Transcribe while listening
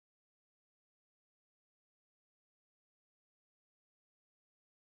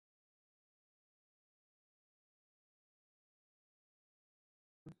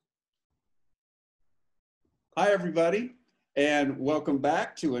Hi, everybody, and welcome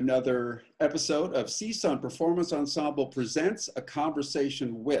back to another episode of CSUN Performance Ensemble Presents A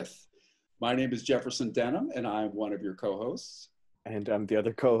Conversation With. My name is Jefferson Denim, and I'm one of your co-hosts. And I'm the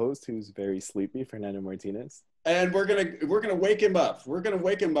other co-host who's very sleepy, Fernando Martinez. And we're gonna wake him up. We're gonna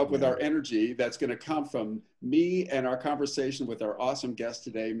wake him up with our energy that's gonna come from me and our conversation with our awesome guest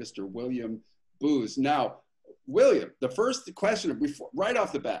today, Mr. William Booz. Now, William, the first question, right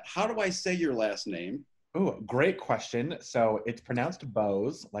off the bat, how do I say your last name? Oh, great question. So it's pronounced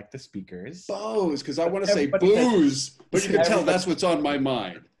Bose, like the speakers. Bose, because I want to say booze, but you can tell that's what's on my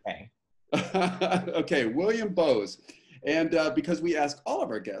mind. Okay. Okay, William Booz. And because we ask all of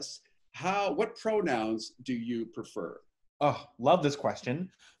our guests, what pronouns do you prefer? Oh, love this question.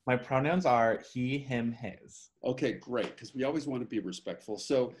 My pronouns are he, him, his. Okay, great, because we always want to be respectful.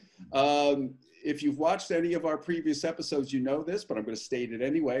 So if you've watched any of our previous episodes, you know this, but I'm going to state it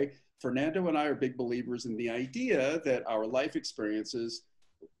anyway. Fernando and I are big believers in the idea that our life experiences,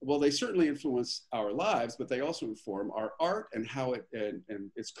 well, they certainly influence our lives, but they also inform our art and how and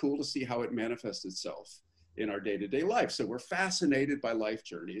it's cool to see how it manifests itself in our day-to-day life. So we're fascinated by life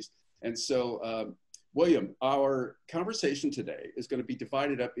journeys. And so, William, our conversation today is going to be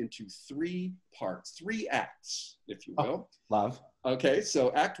divided up into 3 parts, 3 acts, if you will. Oh, love. Okay,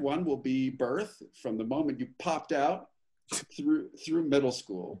 so act 1 will be birth, from the moment you popped out through middle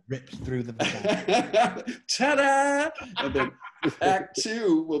school. Ripped through the vagina. Ta-da! And then act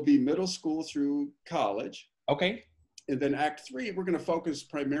 2 will be middle school through college. Okay. And then act 3, we're going to focus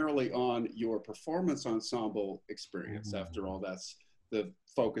primarily on your performance ensemble experience. After all, that's the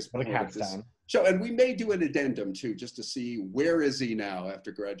focus part of this show. And we may do an addendum too, just to see where is he now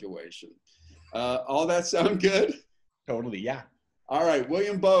after graduation. All that sound good? Totally, yeah. All right,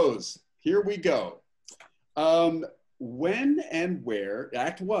 William Booz, here we go. When and where,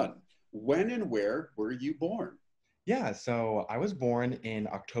 act 1, when and where were you born? Yeah, so I was born in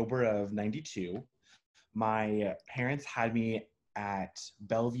October of '92. My parents had me at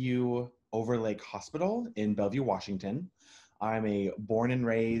Bellevue Overlake Hospital in Bellevue, Washington. I'm a born and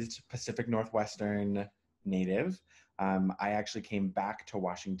raised Pacific Northwestern native. I actually came back to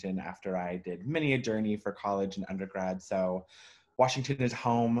Washington after I did many a journey for college and undergrad. So Washington is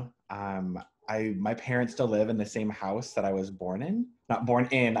home. My parents still live in the same house that I was born in. Not born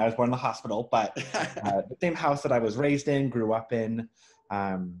in, I was born in the hospital, but the same house that I was raised in, grew up in.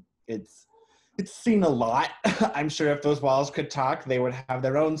 It's seen a lot. I'm sure if those walls could talk, they would have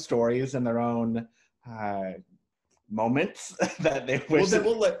their own stories and their own moments that they wish.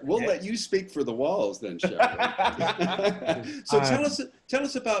 Well, then we'll let you speak for the walls, then, shall we? So tell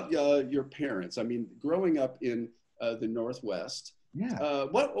us about your parents. I mean, growing up in the Northwest. Yeah.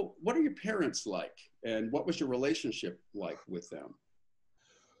 What are your parents like, and what was your relationship like with them?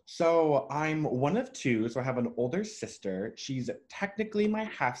 So I'm one of 2, so I have an older sister. She's technically my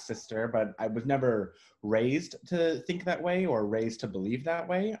half-sister, but I was never raised to think that way or raised to believe that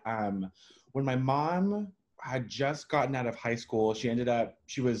way. When my mom had just gotten out of high school,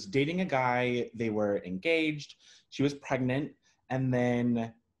 she was dating a guy, they were engaged, she was pregnant, and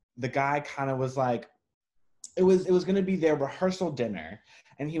then the guy kind of was like, it was going to be their rehearsal dinner,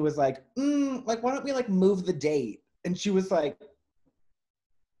 and he was like, why don't we move the date? And she was like,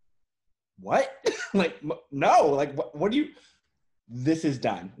 what? No, what do you, this is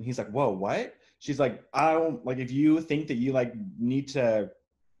done. And he's like, whoa, what? She's like, I don't, if you think that you need to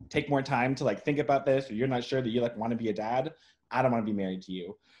take more time to think about this, or you're not sure that you want to be a dad, I don't want to be married to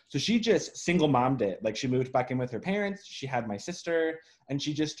you. So she just single mommed it. She moved back in with her parents, she had my sister, and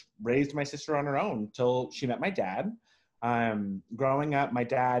she just raised my sister on her own till she met my dad. Growing up, my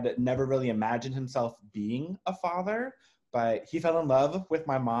dad never really imagined himself being a father, but he fell in love with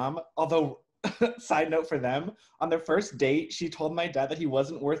my mom. Although, side note for them, on their first date, she told my dad that he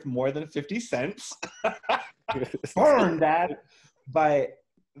wasn't worth more than 50 cents. Burn, Dad! But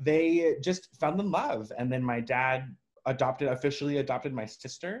they just fell in love. And then my dad officially adopted my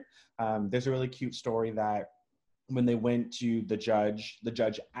sister. There's a really cute story that when they went to the judge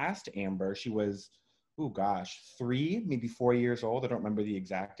asked Amber, she was, 3, maybe 4 years old. I don't remember the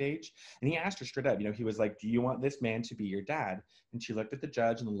exact age. And he asked her straight up, he was like, do you want this man to be your dad? And she looked at the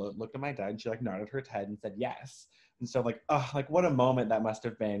judge and looked at my dad, and she nodded her head and said yes. And so what a moment that must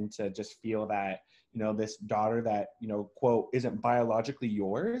have been to just feel that, this daughter that, quote, isn't biologically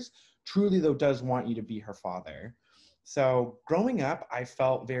yours, truly though does want you to be her father. So growing up, I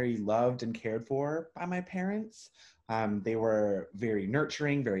felt very loved and cared for by my parents. They were very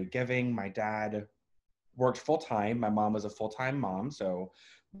nurturing, very giving. My dad worked full-time. My mom was a full-time mom, so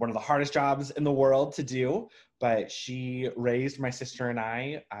one of the hardest jobs in the world to do, but she raised my sister and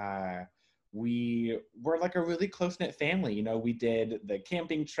I we were like a really close-knit family. You know, we did the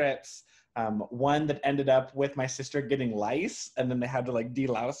camping trips, one that ended up with my sister getting lice, and then they had to like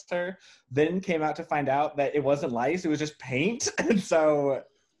delouse her. Then came out to find out that it wasn't lice, it was just paint. And so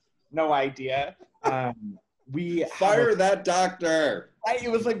no idea. We fire that doctor.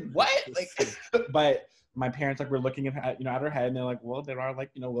 It was like, what? Like, but my parents like were looking at, you know, at her head, and they're like, well, there are like,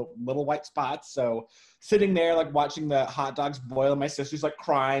 you know, little white spots. So sitting there like watching the hot dogs boil, and my sister's like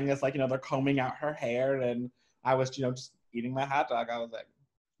crying as like, you know, they're combing out her hair, and I was, you know, just eating my hot dog. I was like,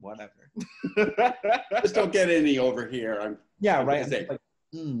 whatever. Just don't get any over here. I'm right. Like,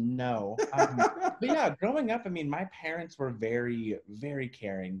 no. But yeah, growing up, I mean, my parents were very, very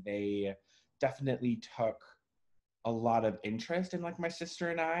caring. They definitely took a lot of interest in like my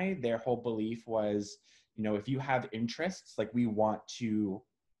sister and I. Their whole belief was, you know, if you have interests, like we want to,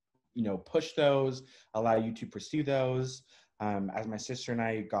 you know, push those, allow you to pursue those. As my sister and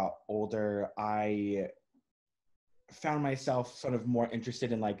I got older, I found myself sort of more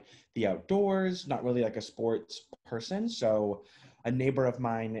interested in like the outdoors, not really like a sports person. So a neighbor of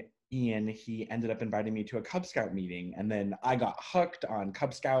mine, Ian, he ended up inviting me to a Cub Scout meeting, and then I got hooked on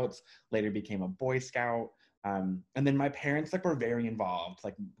Cub Scouts, later became a Boy Scout. And then my parents like were very involved,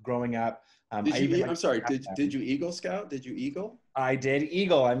 like growing up. I'm sorry, did you Eagle Scout? Did you Eagle? I did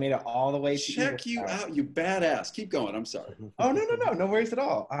Eagle. I made it all the way to Check you out, you badass. Keep going, I'm sorry. Oh, no worries at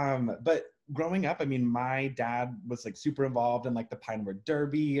all. But growing up, I mean, my dad was like super involved in like the Pinewood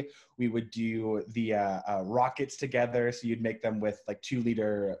Derby. We would do the rockets together. So you'd make them with like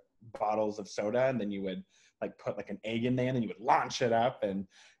 2-liter bottles of soda, and then you would like put like an egg in there, and then you would launch it up. And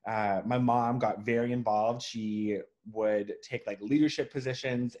my mom got very involved. She would take like leadership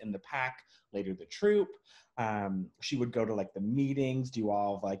positions in the pack, later the troop. She would go to like the meetings, do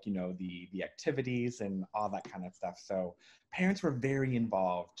all of like, you know, the activities and all that kind of stuff. So parents were very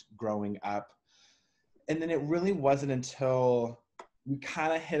involved growing up. And then it really wasn't until we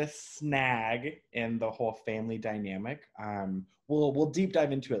kind of hit a snag in the whole family dynamic. We'll deep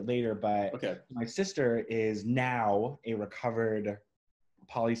dive into it later, but okay. My sister is now a recovered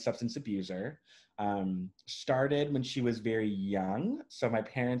polysubstance abuser. Started when she was very young. So my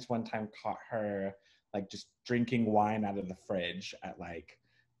parents one time caught her like just drinking wine out of the fridge at like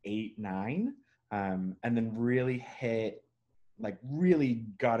 8, 9. And then really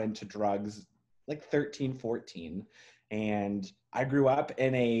got into drugs like 13, 14. And I grew up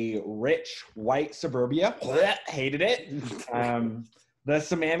in a rich white suburbia. Hated it. The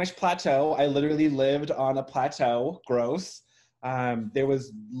Sammamish Plateau. I literally lived on a plateau. Gross. There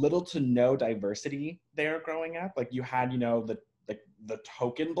was little to no diversity there growing up. Like you had, you know, the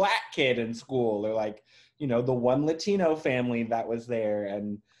token black kid in school, or like, you know, the one Latino family that was there.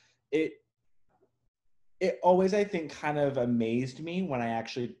 And it always, I think, kind of amazed me when I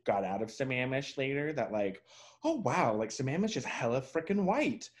actually got out of Sammamish later, that like, oh wow, like Sammamish is hella freaking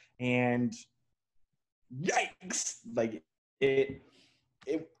white, and yikes. Like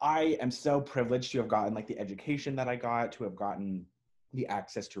I am so privileged to have gotten like the education that I got, to have gotten the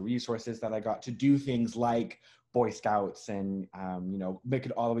access to resources that I got, to do things like Boy Scouts and, you know, make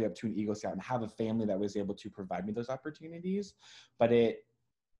it all the way up to an Eagle Scout, and have a family that was able to provide me those opportunities. But it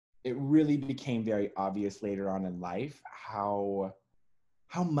really became very obvious later on in life how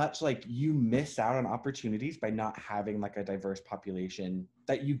much like you miss out on opportunities by not having like a diverse population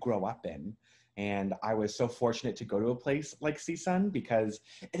that you grow up in. And I was so fortunate to go to a place like CSUN because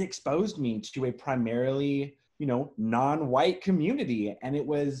it exposed me to a primarily, you know, non-white community. And it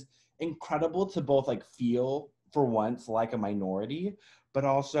was incredible to both like feel for once like a minority, but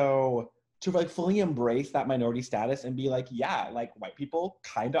also to like fully embrace that minority status and be like, yeah, like white people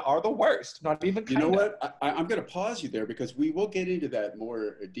kind of are the worst. Not even kinda. You know what? I'm going to pause you there, because we will get into that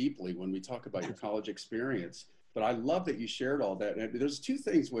more deeply when we talk about your college experience. But I love that you shared all that. And there's 2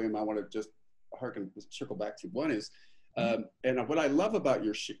 things, William, I want to just circle back to. One is, and what I love about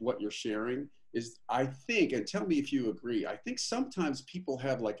what you're sharing is, I think, and tell me if you agree, I think sometimes people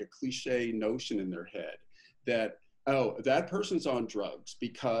have like a cliche notion in their head that, oh, that person's on drugs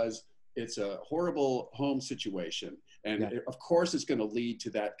because it's a horrible home situation. And of course it's going to lead to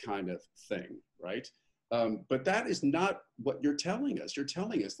that kind of thing, right? But that is not what you're telling us. You're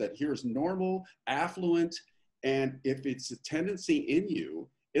telling us that here's normal, affluent, and if it's a tendency in you,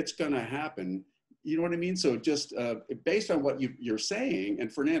 it's going to happen. You know what I mean? So just based on what you're saying,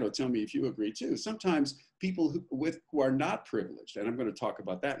 and Fernando, tell me if you agree too, sometimes people who are not privileged, and I'm going to talk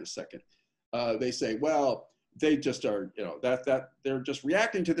about that in a second, they say, well, they just are, you know, that they're just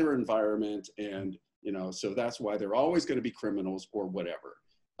reacting to their environment, and, you know, so that's why they're always going to be criminals or whatever.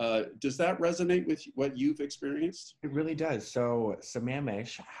 Does that resonate with what you've experienced? It really does. So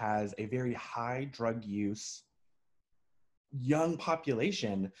Sammamish has a very high drug use young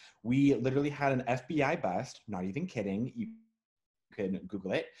population. We literally had an FBI bust, not even kidding. You can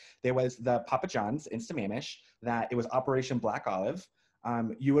Google it. There was the Papa John's in Sammamish that it was Operation Black Olive.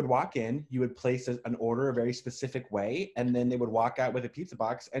 You would walk in, you would place an order a very specific way, and then they would walk out with a pizza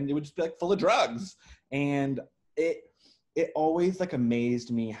box and it would just be like full of drugs. And it always like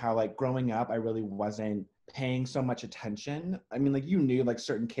amazed me how like growing up, I really wasn't paying so much attention. I mean, like you knew like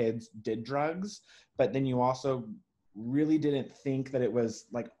certain kids did drugs, but then you also really didn't think that it was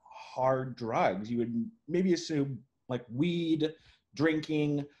like hard drugs. You would maybe assume like weed,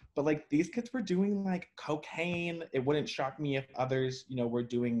 drinking, but like these kids were doing like cocaine. It wouldn't shock me if others, you know, were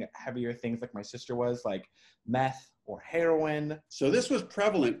doing heavier things like my sister was, like meth or heroin. So this was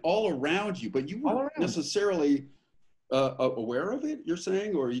prevalent all around you, but you weren't necessarily aware of it, you're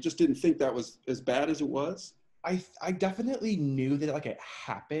saying, or you just didn't think that was as bad as it was? I definitely knew that like it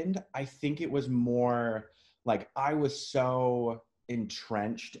happened. I think it was more like I was so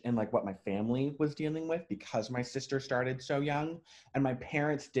entrenched in like what my family was dealing with because my sister started so young, and my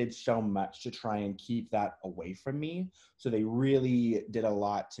parents did so much to try and keep that away from me. So they really did a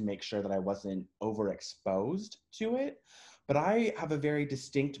lot to make sure that I wasn't overexposed to it. But I have a very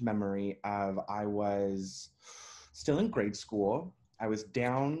distinct memory of I was still in grade school. I was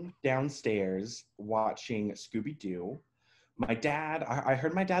downstairs watching Scooby-Doo. My dad, I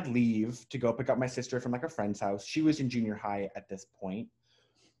heard my dad leave to go pick up my sister from like a friend's house. She was in junior high at this point.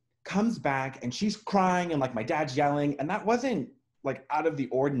 Comes back and she's crying and like my dad's yelling, and that wasn't like out of the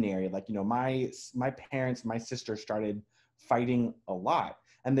ordinary. Like, you know, my parents, my sister started fighting a lot.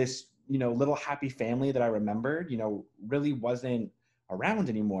 And this, you know, little happy family that I remembered, you know, really wasn't around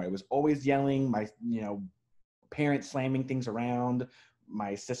anymore. It was always yelling, my, you know, parents slamming things around,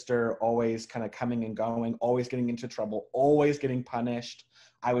 my sister always kind of coming and going, always getting into trouble, always getting punished.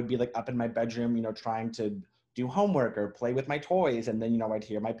 I would be like up in my bedroom, you know, trying to do homework or play with my toys. And then, you know, I'd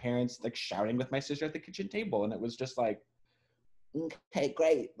hear my parents like shouting with my sister at the kitchen table. And it was just like, okay,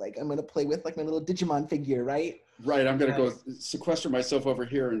 great. Like, I'm going to play with like my little Digimon figure, right? Right. I'm going to go sequester myself over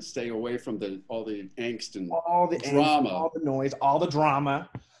here and stay away from all the angst and all the drama, angst, all the noise, all the drama.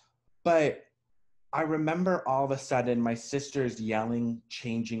 But I remember all of a sudden my sister's yelling,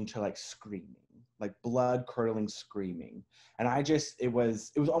 changing to like screaming, like blood curdling screaming. And it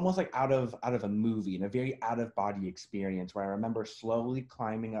was almost like out of a movie, and a very out of body experience where I remember slowly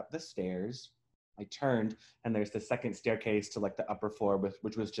climbing up the stairs. I turned and there's the second staircase to like the upper floor,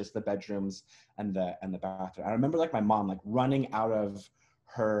 which was just the bedrooms and the bathroom. I remember like my mom like running out of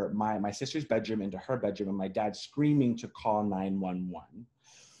my sister's bedroom into her bedroom, and my dad screaming to call 911.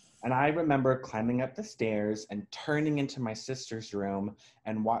 And I remember climbing up the stairs and turning into my sister's room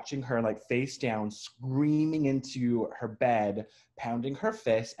and watching her like face down, screaming into her bed, pounding her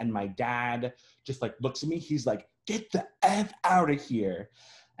fist. And my dad just like looks at me. He's like, "Get the F out of here."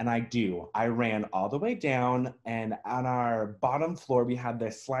 And I do. I ran all the way down, and on our bottom floor, we had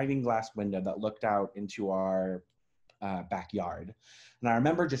this sliding glass window that looked out into our backyard. And I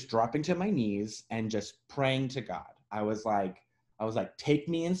remember just dropping to my knees and just praying to God. I was like, take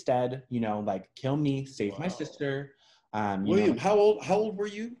me instead, you know, like kill me, save my sister. William, how old were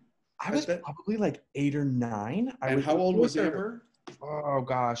you? I was probably like 8 or 9. And how old was Amber? Oh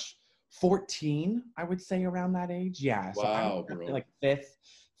gosh, 14, I would say, around that age. Yeah. Wow, so bro. Like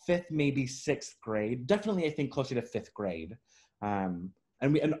fifth, maybe 6th grade. Definitely, I think closer to 5th grade.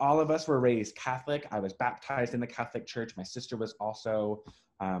 And all of us were raised Catholic. I was baptized in the Catholic Church. My sister was also.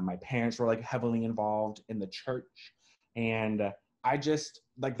 My parents were like heavily involved in the church, and I just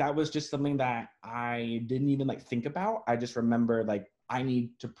like that was just something that I didn't even like think about. I just remember like I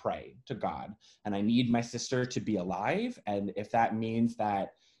need to pray to God, and I need my sister to be alive. And if that means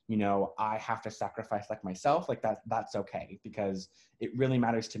that, you know, I have to sacrifice like myself, like that's okay, because it really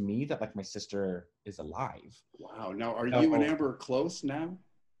matters to me that like my sister is alive. Wow. Now, are you and Amber close now?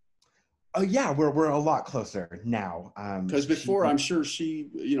 Oh yeah, we're a lot closer now. Because before, I'm sure she,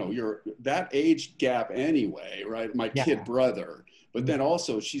 you know, you're that age gap anyway, right? My kid brother, but then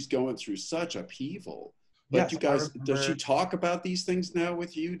also she's going through such upheaval. But yes, you guys, does she talk about these things now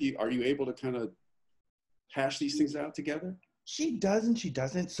with you? Are you able to kind of hash these things out together? She does and she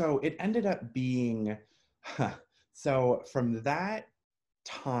doesn't. So it ended up being, so from that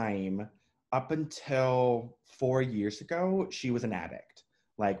time up until 4 years ago, she was an addict.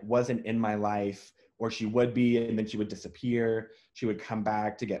 Like wasn't in my life, or she would be and then she would disappear. She would come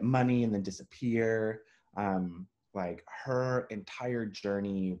back to get money and then disappear. Like her entire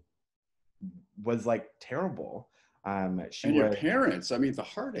journey was like terrible. And your parents, I mean, the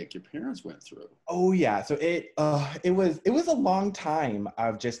heartache your parents went through. Oh yeah. So it was a long time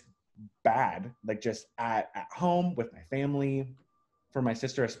of just bad, like just at home with my family. For my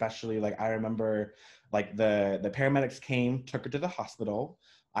sister especially, like I remember like the paramedics came, took her to the hospital.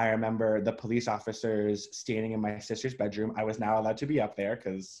 I remember the police officers standing in my sister's bedroom. I was now allowed to be up there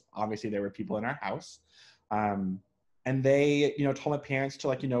because obviously there were people in our house. And they, told my parents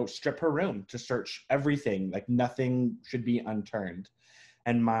to strip her room, to search everything, like nothing should be unturned.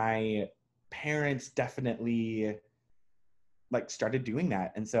 And my parents definitely started doing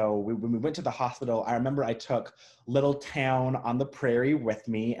that. And so when we went to the hospital, I remember I took Little Town on the Prairie with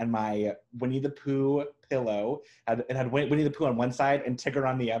me and my Winnie the Pooh pillow. It had Winnie the Pooh on one side and Tigger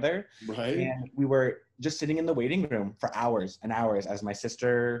on the other. Right. And we were just sitting in the waiting room for hours and hours as my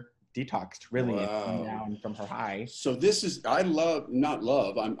sister detoxed, really, and came down from her high. So this is, I'm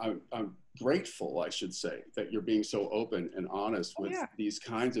grateful, I should say, that you're being so open and honest with these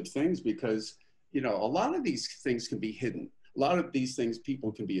kinds of things, because, a lot of these things can be hidden. A lot of these things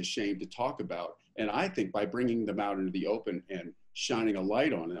people can be ashamed to talk about. And I think by bringing them out into the open and shining a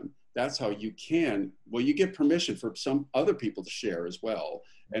light on them, that's how you get permission for some other people to share as well.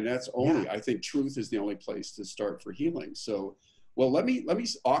 And that's only, I think truth is the only place to start for healing. So, well, let me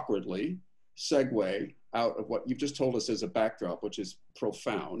awkwardly segue out of what you've just told us as a backdrop, which is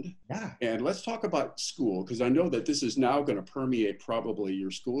profound. Yeah. And let's talk about school, because I know that this is now going to permeate probably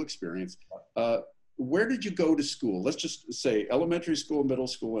your school experience. Where did you go to school? Let's just say elementary school, middle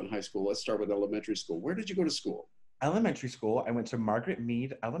school, and high school. Let's start with elementary school. Where did you go to school? Elementary school, I went to Margaret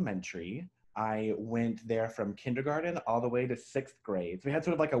Mead Elementary. I went there from kindergarten all the way to 6th grade. So we had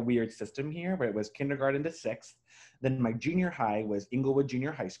sort of like a weird system here where it was kindergarten to 6th. Then my junior high was Inglewood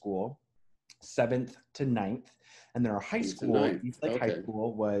Junior High School, 7th to 9th. And then our high school, Eastlake High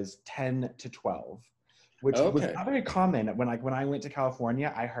School, was 10 to 12, which was not very common. When I went to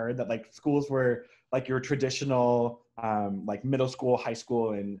California, I heard that schools were like your traditional middle school, high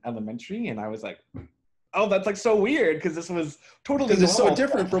school, and elementary. And I was like, oh, that's so weird, because this was totally because it's so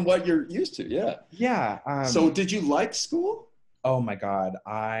different from what you're used to. Yeah. So did you like school? Oh my God,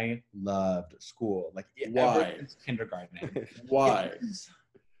 I loved school. Why? Ever since kindergarten. Why?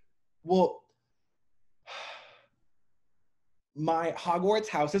 Well, my Hogwarts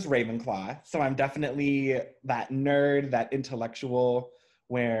house is Ravenclaw, so I'm definitely that nerd, that intellectual.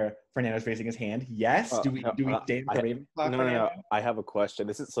 Where Fernando's raising his hand. Yes. Do we date the Ravenclaw? No. I have a question.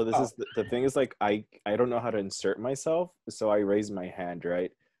 This is the thing is I don't know how to insert myself, so I raised my hand,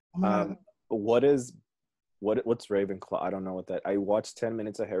 right? What's Ravenclaw? I don't know what that. I watched 10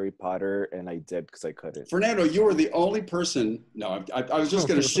 minutes of Harry Potter and I did because I couldn't. Fernando, you were the only person. No, I was just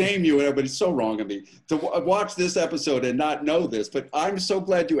going to shame you, but it's so wrong of me to watch this episode and not know this. But I'm so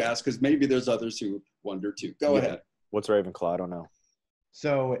glad you asked, because maybe there's others who wonder too. Go ahead. What's Ravenclaw? I don't know.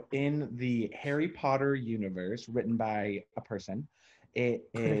 So in the Harry Potter universe, written by a person, it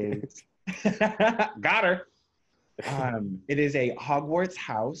is got her. It is a Hogwarts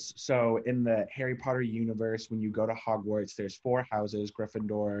house. So in the Harry Potter universe, when you go to Hogwarts, there's 4 houses: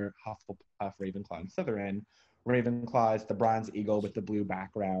 Gryffindor, Hufflepuff, Ravenclaw, and Slytherin. Ravenclaw is the bronze eagle with the blue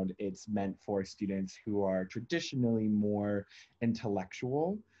background. It's meant for students who are traditionally more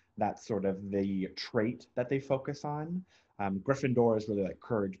intellectual. That's sort of the trait that they focus on. Gryffindor is really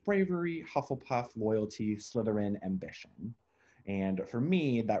courage, bravery; Hufflepuff, loyalty; Slytherin, ambition. And for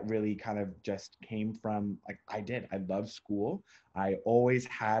me, that really kind of just came from, I loved school. I always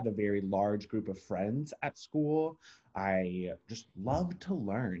had a very large group of friends at school. I just loved to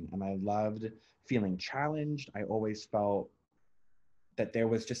learn, and I loved feeling challenged. I always felt that there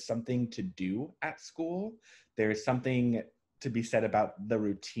was just something to do at school. There's something to be said about the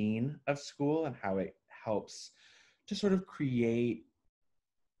routine of school and how it helps to sort of create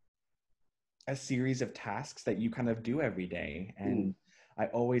a series of tasks that you kind of do every day. And I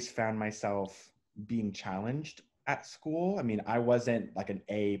always found myself being challenged at school. I mean, I wasn't an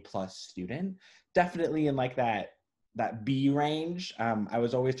A+ student, definitely in that B range. I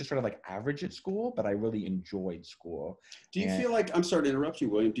was always just sort of average at school, but I really enjoyed school. Do you feel like, I'm sorry to interrupt you,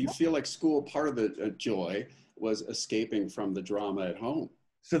 William, do you feel like school, part of the joy was escaping from the drama at home?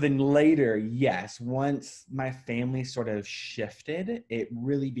 So then later, yes, once my family sort of shifted, it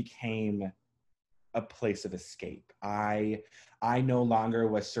really became a place of escape. I no longer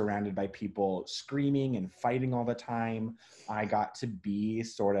was surrounded by people screaming and fighting all the time. I got to be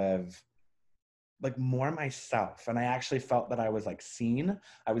sort of like more myself, and I actually felt that I was like seen.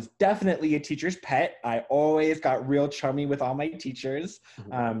 I was definitely a teacher's pet. I always got real chummy with all my teachers,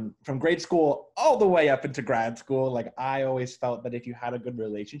 from grade school all the way up into grad school. Like I always felt that if you had a good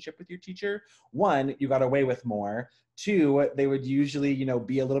relationship with your teacher, one, you got away with more. Two, they would usually, you know,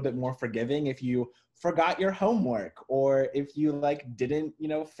 be a little bit more forgiving if you forgot your homework or if you like didn't, you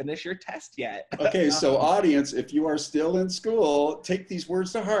know, finish your test yet. Okay, so audience, if you are still in school, take these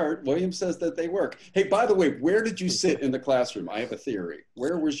words to heart. William says that they work. Hey, by the way, where did you sit in the classroom? I have a theory.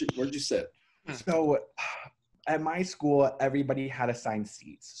 Where'd you sit? So at my school, everybody had assigned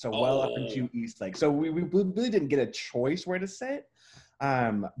seats. So well up into East Lake. So we really didn't get a choice where to sit.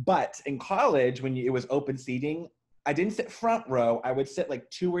 But in college, when it was open seating, I didn't sit front row. I would sit like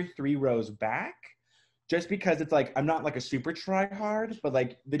 2 or 3 rows back. Just because it's like, I'm not like a super try hard, but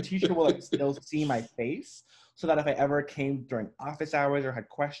like the teacher will like still see my face so that if I ever came during office hours or had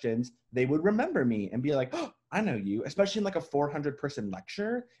questions, they would remember me and be like, oh, I know you. Especially in like a 400-person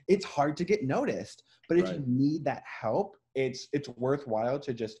lecture, it's hard to get noticed. But if you need that help, it's worthwhile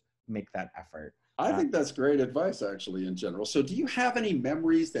to just make that effort. I think that's great advice actually in general. So do you have any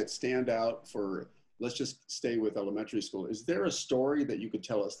memories that stand out for, let's just stay with elementary school. Is there a story that you could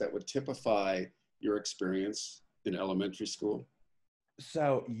tell us that would typify your experience in elementary school?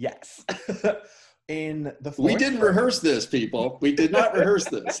 So yes, in the we didn't rehearse this, people. We did not rehearse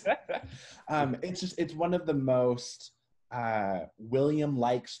this. It's one of the most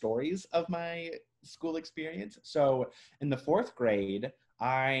William-like stories of my school experience. So in the 4th grade,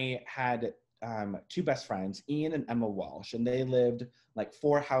 I had 2 best friends, Ian and Emma Walsh, and they lived like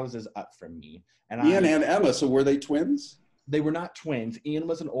 4 houses up from me. And Ian and Emma, so were they twins? They were not twins. Ian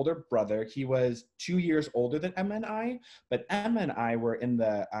was an older brother. He was 2 years older than Emma and I, but Emma and I were in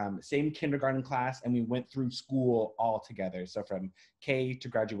the same kindergarten class, and we went through school all together. So from K to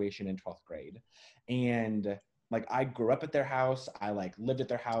graduation in 12th grade. And like I grew up at their house. I like lived at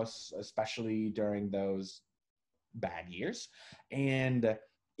their house, especially during those bad years. And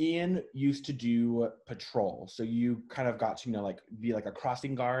Ian used to do patrol. So you kind of got to, you know, like be like a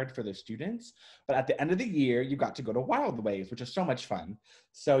crossing guard for the students. But at the end of the year, you got to go to Wild Waves, which is so much fun.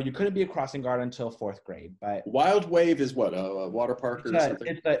 So you couldn't be a crossing guard until 4th grade. But Wild Wave is what, a water park or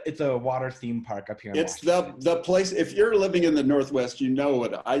something? It's a water theme park up here in It's the place, if you're living in the Northwest, you know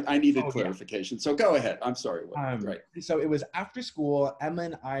what, I needed clarification. Yeah. So go ahead. I'm sorry. Right. So it was after school. Emma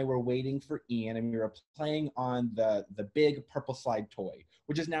and I were waiting for Ian, and we were playing on the big purple slide toy,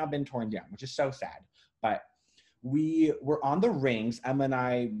 which has now been torn down, which is so sad. But we were on the rings. Emma and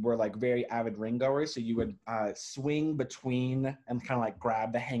I were like very avid ring goers. So you would swing between and kind of like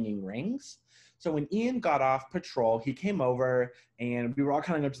grab the hanging rings. So when Ian got off patrol, he came over and we were all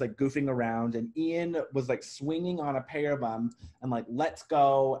kind of just like goofing around, and Ian was like swinging on a pair of them and like lets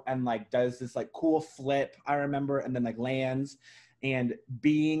go and like does this like cool flip, I remember, and then like lands, and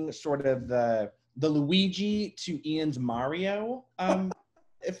being sort of the Luigi to Ian's Mario,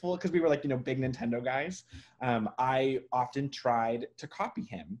 because we were like, you know, big Nintendo guys, I often tried to copy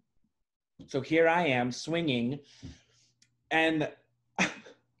him. So here I am swinging, and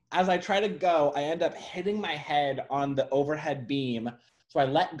as I try to go, I end up hitting my head on the overhead beam. So I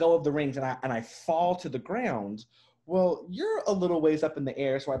let go of the rings and I fall to the ground. Well, you're a little ways up in the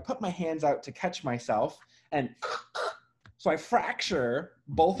air, so I put my hands out to catch myself, and so I fracture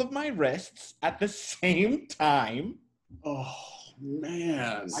both of my wrists at the same time. Oh,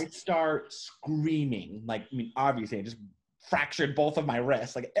 man. I start screaming. Like, I mean, obviously, I just fractured both of my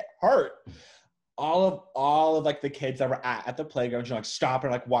wrists. Like, it hurt. All of like the kids that were at the playground, like stop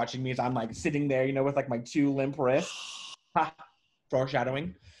and like watching me as I'm like sitting there, you know, with like my 2 limp wrists.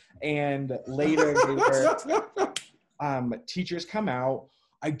 Foreshadowing. And later they were, teachers come out.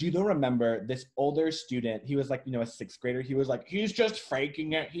 I do though remember this older student, he was like, you know, a 6th grader. He was like, he's just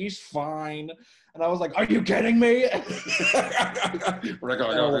faking it. He's fine. And I was like, are you kidding me?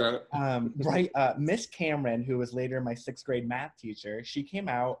 Miss Cameron, who was later my 6th grade math teacher, she came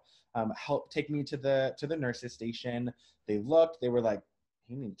out, helped take me to the nurse's station. They looked, they were like,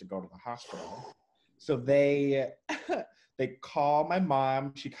 he needs to go to the hospital. So they call my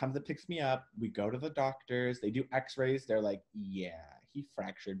mom. She comes and picks me up. We go to the doctors. They do x-rays. They're like, yeah, he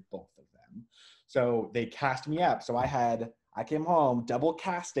fractured both of them. So they cast me up. So I came home double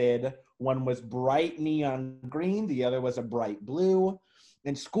casted. One was bright neon green. The other was a bright blue.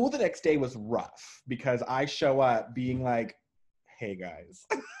 And school the next day was rough because I show up being like, hey guys.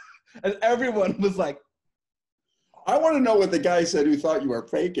 And everyone was like, I want to know what the guy said who thought you were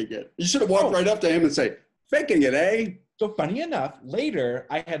faking it. You should have walked right up to him and say, faking it, eh? So funny enough, later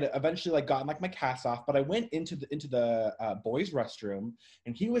I had eventually like gotten like my cast off, but I went into the boys' restroom,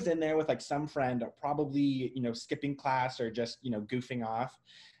 and he was in there with like some friend, probably, you know, skipping class or just, you know, goofing off.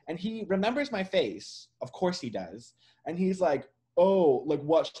 And he remembers my face. Of course he does. And he's like, oh, like,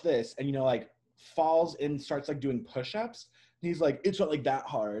 watch this. And, you know, like falls and starts like doing push-ups. And he's like, it's not like that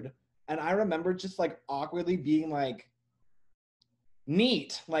hard. And I remember just like awkwardly being like,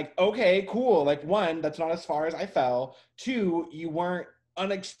 neat, like, okay, cool. Like, one, that's not as far as I fell. Two, you weren't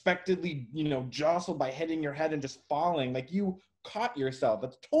unexpectedly, you know, jostled by hitting your head and just falling. Like, you caught yourself.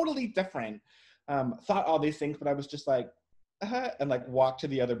 That's totally different. Thought all these things, but I was just like, and like walked to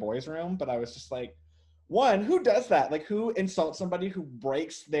the other boys' room. But I was just like, one, who does that? Like, who insults somebody who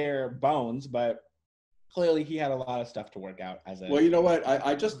breaks their bones? But clearly he had a lot of stuff to work out as a... Well, you know what?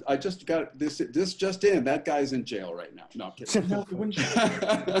 I just got this just in. That guy's in jail right now. No, I'm kidding. No, he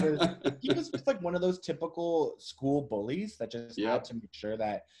was just like one of those typical school bullies that just had to make sure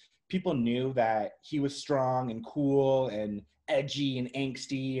that people knew that he was strong and cool and edgy and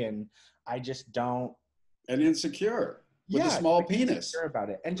angsty, and I just don't... And insecure. With a small penis. Sure about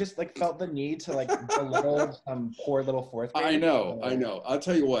it, and just like felt the need to like belittle some poor little fourth grader. I know. I'll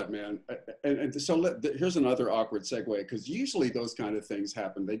tell you what, man. And so here's another awkward segue, because usually those kind of things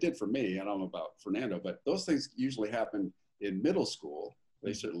happen. They did for me. I don't know about Fernando, but those things usually happen in middle school.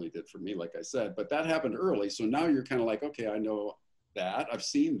 They certainly did for me, like I said. But that happened early, so now you're kind of like, okay, I know that. I've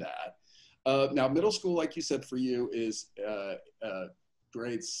seen that. Now, middle school, like you said, for you is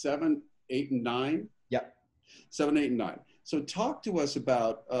grades 7, 8, and 9. Yep. 7, 8, and 9. So talk to us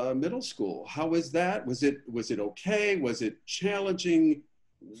about middle school. How was that? Was it okay? Was it challenging?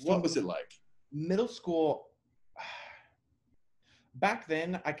 What was it like? Middle school, back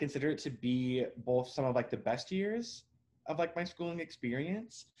then, I consider it to be both some of like the best years of like my schooling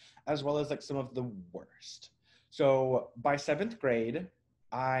experience, as well as like some of the worst. So by 7th grade,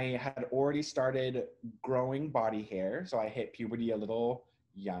 I had already started growing body hair. So I hit puberty a little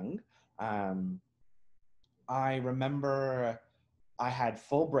young. I remember I had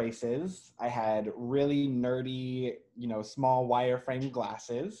full braces. I had really nerdy, you know, small wireframe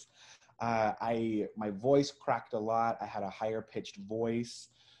glasses. My voice cracked a lot. I had a higher pitched voice.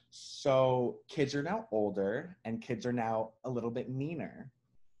 So kids are now older, and kids are now a little bit meaner.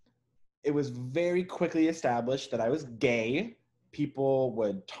 It was very quickly established that I was gay. People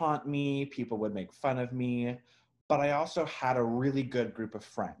would taunt me. People would make fun of me. But I also had a really good group of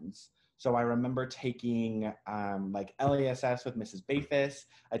friends. So I remember taking like LASS with Mrs. Bafis.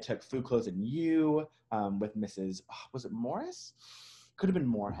 I took Food, Clothes, and You with Mrs. Was it Morris? Could have been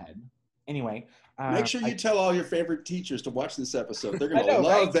Moorhead. Anyway. Make sure you tell all your favorite teachers to watch this episode. They're going to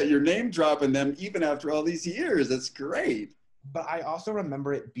love that you're name dropping them even after all these years. That's great. But I also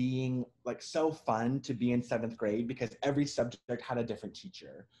remember it being like so fun to be in 7th grade because every subject had a different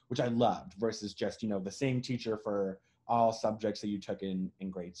teacher, which I loved, versus just, you know, the same teacher for all subjects that you took in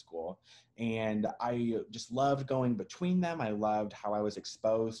grade school. And I just loved going between them. I loved how I was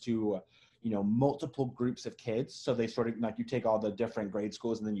exposed to, you know, multiple groups of kids. So they sort of like, you take all the different grade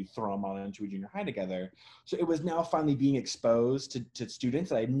schools and then you throw them all into a junior high together. So it was now finally being exposed to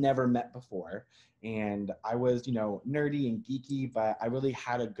students that I'd never met before. And I was, you know, nerdy and geeky, but I really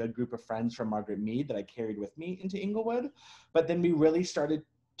had a good group of friends from Margaret Mead that I carried with me into Inglewood. But then we really started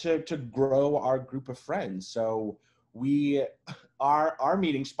to grow our group of friends. So our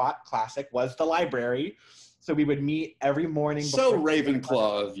meeting spot, classic, was the library. So we would meet every morning. So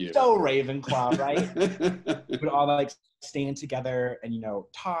Ravenclaw of you. So Ravenclaw, right? We would all like stand together and, you know,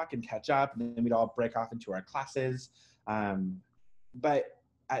 talk and catch up, and then we'd all break off into our classes. But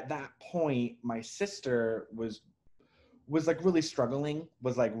at that point, my sister was like really struggling,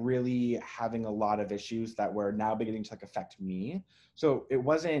 was like really having a lot of issues that were now beginning to like affect me. So it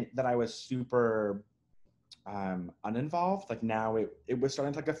wasn't that I was super uninvolved. Like now it was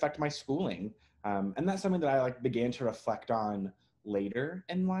starting to like affect my schooling. And that's something that I like began to reflect on later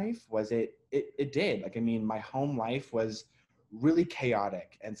in life. Was it did. Like, I mean, my home life was really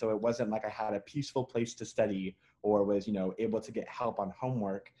chaotic. And so it wasn't like I had a peaceful place to study or was, you know, able to get help on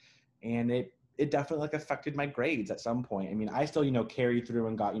homework. And it definitely like affected my grades at some point. I mean, I still, you know, carried through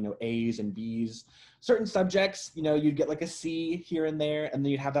and got, you know, A's and B's. Certain subjects, you know, you'd get like a C here and there, and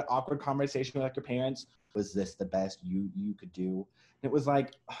then you'd have that awkward conversation with like your parents. Was this the best you could do? And it was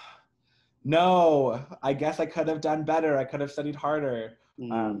like, no, I guess I could have done better. I could have studied harder.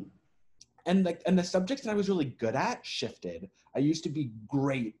 And the subjects that I was really good at shifted. I used to be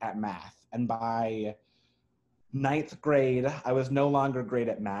great at math. And by 9th grade, I was no longer great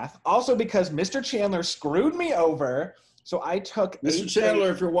at math. Also because Mr. Chandler screwed me over. So I took Mr.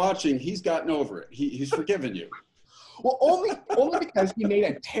 Chandler, if you're watching, he's gotten over it. He's forgiven you. Well, only because he made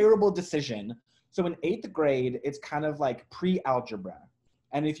a terrible decision. So in 8th grade, it's kind of like pre-algebra.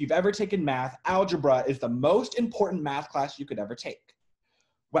 And if you've ever taken math, algebra is the most important math class you could ever take.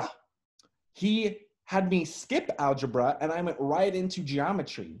 Well, he had me skip algebra and I went right into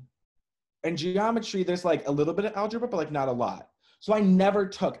geometry. And geometry, there's like a little bit of algebra, but like not a lot. So I never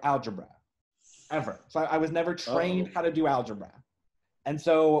took algebra, ever. So I was never trained how to do algebra. And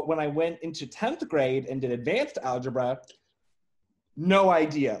so when I went into 10th grade and did advanced algebra, no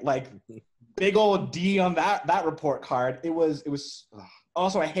idea. Like big old D on that report card. It was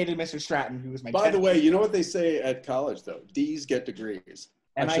also I hated Mr. Stratton, who was my By the way, you know what they say at college though? D's get degrees.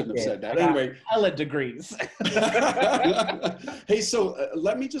 And I shouldn't have said that. I got Anyway, hella degrees. Hey, so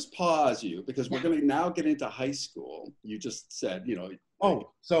let me just pause you because we're going to now get into high school. You just said,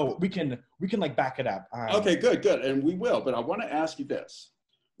 Oh, so we can like back it up. Okay, good, and we will. But I want to ask you this: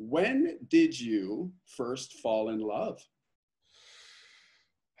 when did you first fall in love?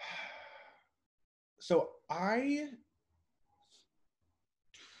 So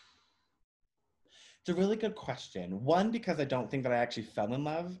it's a really good question. One, because I don't think that I actually fell in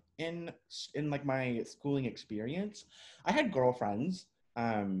love in like my schooling experience. I had girlfriends,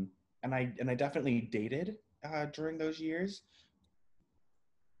 and I definitely dated during those years.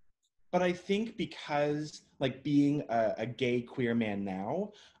 But I think because like being a gay queer man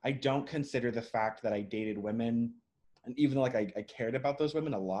now, I don't consider the fact that I dated women, and even though like I cared about those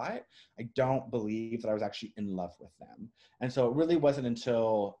women a lot, I don't believe that I was actually in love with them. And so it really wasn't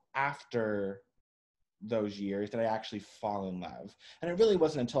until after those years that I actually fall in love. And it really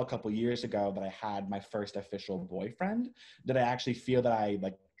wasn't until a couple years ago that I had my first official boyfriend that I actually feel that I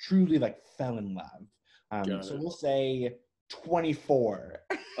like truly like fell in love. So we'll say 24.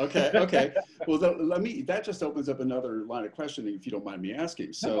 Okay. Well, that just opens up another line of questioning, if you don't mind me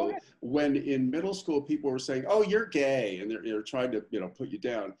asking. So when in middle school, people were saying, oh, you're gay, and they're trying to, put you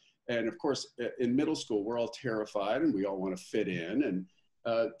down. And of course, in middle school, we're all terrified and we all want to fit in. And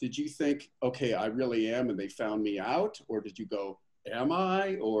did you think, okay, I really am, and they found me out? Or did you go, am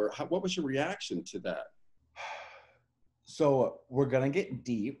I? Or what was your reaction to that? So we're going to get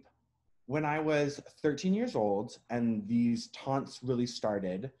deep. When I was 13 years old and these taunts really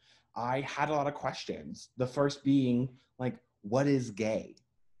started, I had a lot of questions. The first being like, what is gay?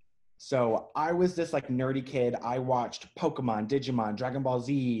 So I was this like nerdy kid. I watched Pokemon, Digimon, Dragon Ball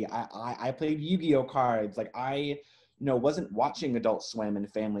Z. I played Yu-Gi-Oh cards. Like I wasn't watching Adult Swim and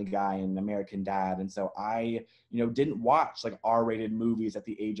Family Guy and American Dad. And so I, didn't watch like R-rated movies at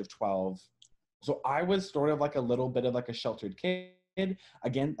the age of 12. So I was sort of like a little bit of like a sheltered kid.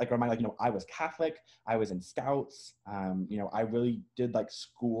 Again, like remind, like, I was Catholic, I was in Scouts, I really did like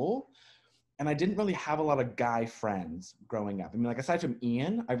school, and I didn't really have a lot of guy friends growing up. I mean, like aside from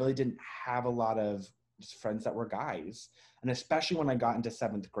Ian, I really didn't have a lot of just friends that were guys. And especially when I got into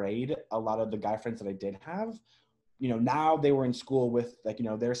 7th grade, a lot of the guy friends that I did have, now they were in school with like,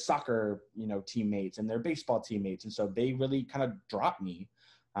 their soccer, teammates and their baseball teammates. And so they really kind of dropped me.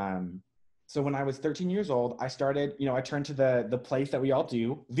 So when I was 13 years old, I started, I turned to the place that we all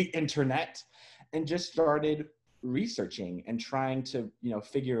do, the internet, and just started researching and trying to,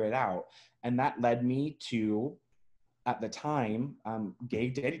 figure it out. And that led me to, at the time, gay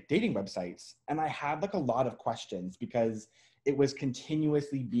dating websites. And I had like a lot of questions because it was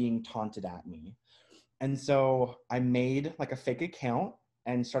continuously being taunted at me. And so I made like a fake account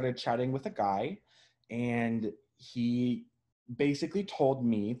and started chatting with a guy, and he basically told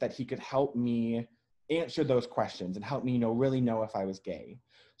me that he could help me answer those questions and help me, really know if I was gay.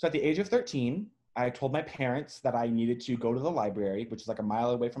 So at the age of 13, I told my parents that I needed to go to the library, which is like a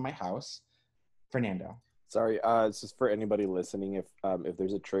mile away from my house. Fernando. Sorry, it's just for anybody listening. If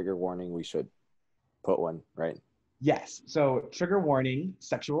there's a trigger warning, we should put one, right? Yes. So trigger warning: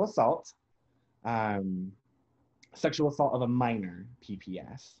 sexual assault of a minor,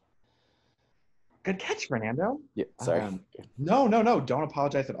 PPS. Good catch, Fernando. Yeah, sorry. No, don't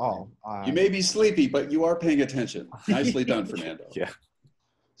apologize at all. You may be sleepy, but you are paying attention. Nicely done, Fernando. Yeah.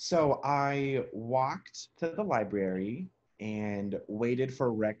 So I walked to the library and waited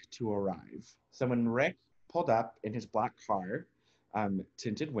for Rick to arrive. So when Rick pulled up in his black car,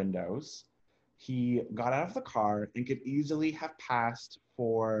 tinted windows, he got out of the car and could easily have passed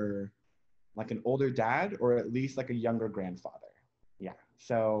for like an older dad or at least like a younger grandfather. Yeah.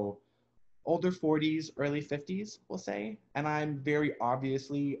 So older 40s, early 50s, we'll say. And I'm very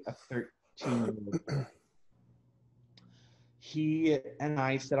obviously a 13-year-old. He and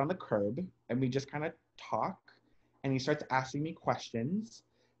I sit on the curb and we just kind of talk, and he starts asking me questions,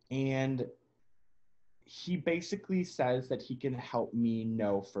 and he basically says that he can help me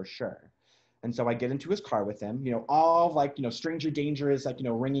know for sure. And so I get into his car with him, all like, stranger danger is like,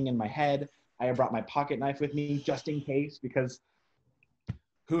 ringing in my head. I brought my pocket knife with me just in case, because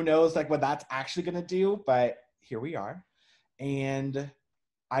who knows like what that's actually going to do, but here we are. And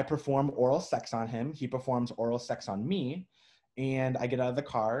I perform oral sex on him. He performs oral sex on me, and I get out of the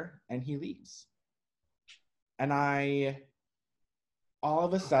car and he leaves. And I all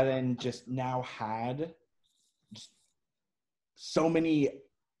of a sudden just now had just so many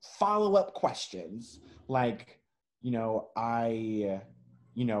follow-up questions. Like, I,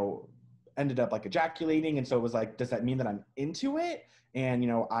 ended up like ejaculating. And so it was like, does that mean that I'm into it? And,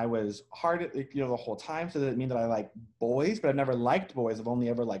 I was hard at, the whole time. So does it mean that I like boys? But I've never liked boys. I've only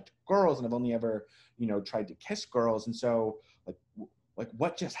ever liked girls, and I've only ever, tried to kiss girls. And so like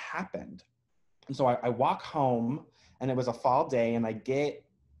what just happened? And so I walk home, and it was a fall day, and I get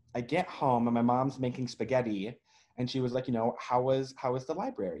home, and my mom's making spaghetti, and she was like, how was the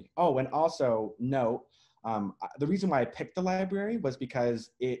library? Oh, and also note, the reason why I picked the library was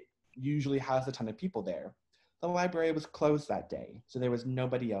because it usually has a ton of people there. The library was closed that day, so there was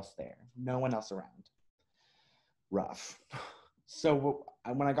nobody else there, no one else around. Rough. So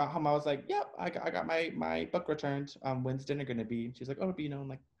when I got home, I was like, yep, I got my book returned. When's dinner gonna be? She's like, oh, it'll be, in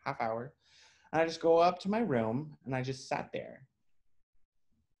like half hour. And I just go up to my room, and I just sat there.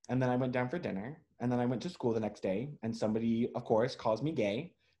 And then I went down for dinner, and then I went to school the next day, and somebody, of course, calls me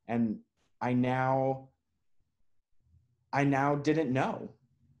gay. And I now didn't know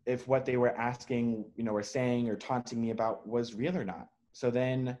if what they were asking, or saying or taunting me about was real or not. So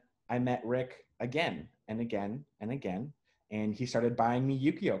then I met Rick again and again and again, and he started buying me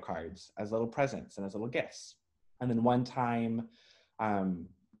Yu-Gi-Oh cards as little presents and as little gifts. And then one time,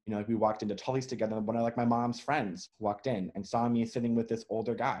 like we walked into Tully's together, and one of like my mom's friends walked in and saw me sitting with this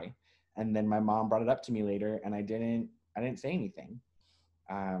older guy. And then my mom brought it up to me later, and I didn't say anything.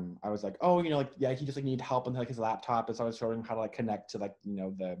 I was like, oh, yeah, he just like needed help with like his laptop. And so I was showing him how to like connect to like,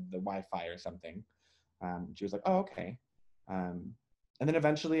 the Wi-Fi or something. She was like, oh, okay. And then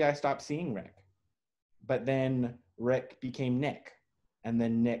eventually I stopped seeing Rick. But then Rick became Nick. And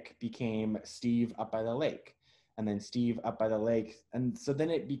then Nick became Steve up by the lake. And then Steve up by the lake. And so then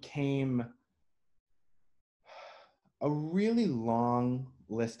it became a really long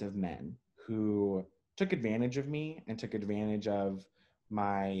list of men who took advantage of me and took advantage of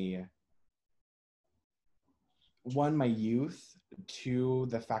my youth, to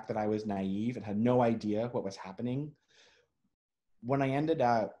the fact that I was naive and had no idea what was happening. When I ended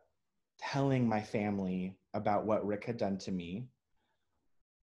up telling my family about what Rick had done to me,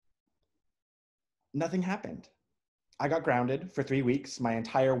 nothing happened. I got grounded for 3 weeks. My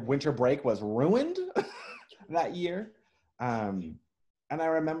entire winter break was ruined that year. And I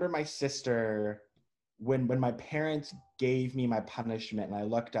remember my sister, when my parents gave me my punishment, and I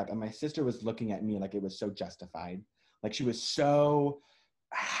looked up, and my sister was looking at me like it was so justified. Like she was so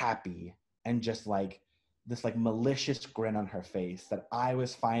happy, and just like this like malicious grin on her face that I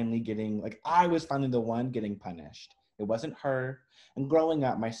was finally the one getting punished. It wasn't her. And growing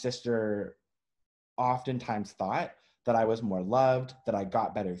up, my sister oftentimes thought that I was more loved, that I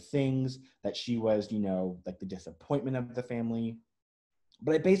got better things, that she was, like the disappointment of the family.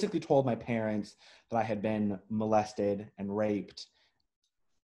 But I basically told my parents that I had been molested and raped.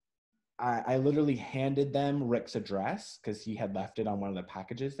 I literally handed them Rick's address because he had left it on one of the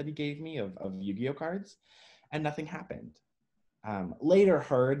packages that he gave me of Yu-Gi-Oh cards, and nothing happened. Later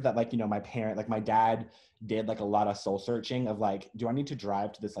heard that my dad did like a lot of soul searching of like, do I need to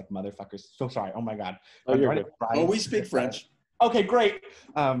drive to this like motherfucker's? So sorry. Oh my God. Oh, you're good. Oh, we speak French. Okay, great.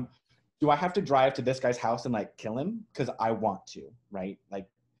 Do I have to drive to this guy's house and like kill him? Because I want to, right? Like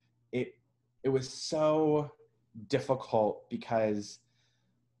it was so difficult because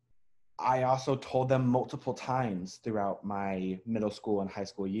I also told them multiple times throughout my middle school and high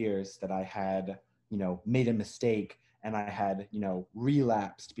school years that I had, made a mistake, and I had,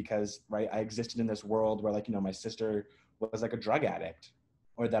 relapsed because, right, I existed in this world where my sister was like a drug addict,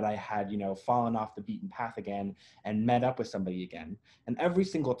 or that I had, fallen off the beaten path again and met up with somebody again. And every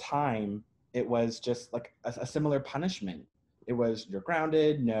single time it was just like a similar punishment. It was, you're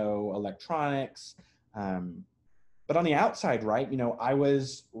grounded, no electronics. But on the outside, right, I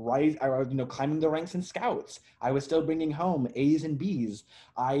was climbing the ranks in Scouts. I was still bringing home A's and B's.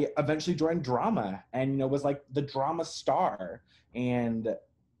 I eventually joined drama and, was like the drama star. And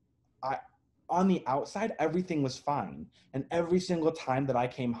on the outside, everything was fine. And every single time that I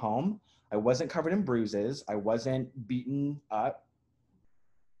came home, I wasn't covered in bruises. I wasn't beaten up.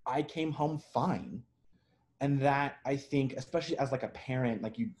 I came home fine. And that, I think, especially as like a parent,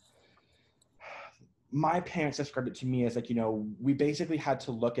 like my parents described it to me as like, you know, we basically had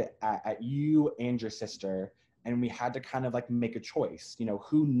to look at you and your sister, and we had to kind of like make a choice, you know,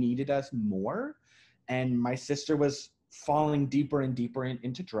 who needed us more. And my sister was falling deeper and deeper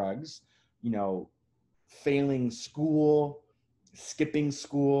into drugs, you know, failing school, skipping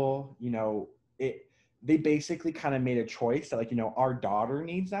school, you know, they basically kind of made a choice that, like, you know, our daughter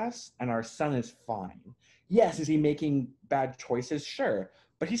needs us and our son is fine. Yes, is he making bad choices? Sure.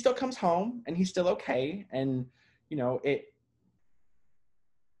 But he still comes home and he's still okay. And, you know, it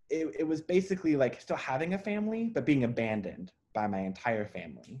was basically like still having a family, but being abandoned by my entire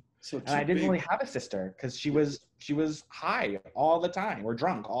family. And I didn't really have a sister because she was high all the time or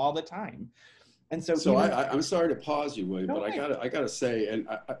drunk all the time. And so I'm sorry to pause you, William, but I gotta say, and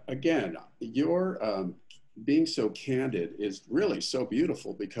again, your being so candid is really so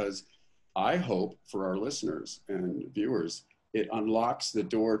beautiful, because I hope for our listeners and viewers, it unlocks the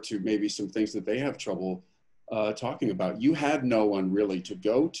door to maybe some things that they have trouble talking about. You had no one really to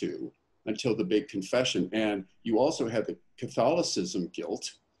go to until the big confession, and you also had the Catholicism guilt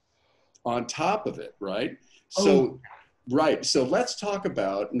on top of it, right? So. Right. So let's talk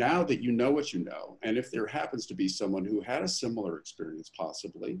about, now that you know what you know, and if there happens to be someone who had a similar experience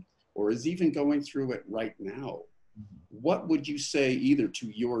possibly, or is even going through it right now, what would you say either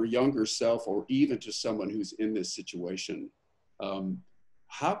to your younger self or even to someone who's in this situation?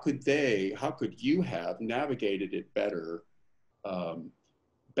 How could you have navigated it better? I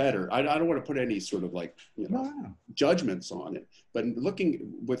don't want to put any sort of like, you know, judgments on it, but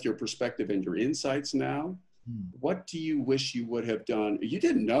looking with your perspective and your insights now, what do you wish you would have done? You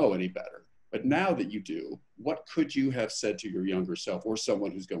didn't know any better, but now that you do, what could you have said to your younger self or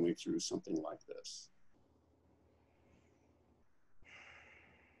someone who's going through something like this?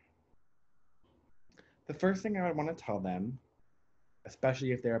 The first thing I would want to tell them,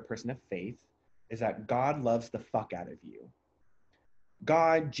 especially if they're a person of faith, is that God loves the fuck out of you.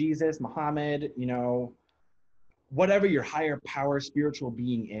 God, Jesus, Muhammad, you know, whatever your higher power, spiritual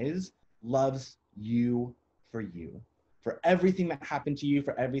being is, loves you for everything that happened to you,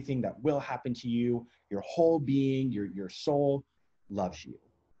 for everything that will happen to you. Your whole being, your soul loves you,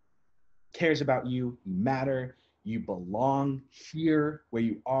 cares about you, you matter, you belong here where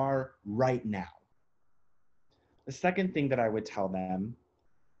you are right now. The second thing that I would tell them,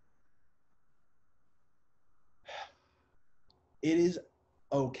 it is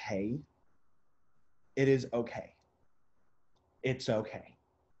okay. It is okay. It's okay.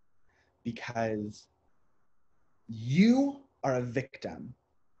 Because you are a victim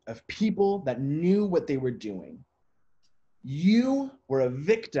of people that knew what they were doing. You were a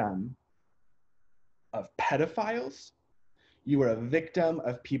victim of pedophiles. You were a victim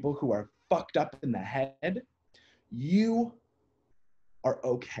of people who are fucked up in the head. You are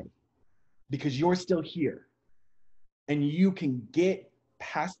okay because you're still here and you can get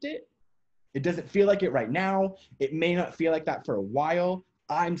past it. It doesn't feel like it right now. It may not feel like that for a while.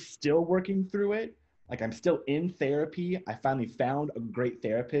 I'm still working through it. Like, I'm still in therapy. I finally found a great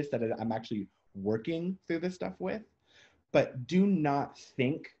therapist that I'm actually working through this stuff with. But do not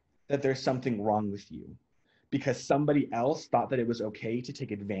think that there's something wrong with you because somebody else thought that it was okay to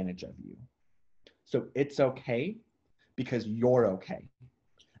take advantage of you. So it's okay because you're okay.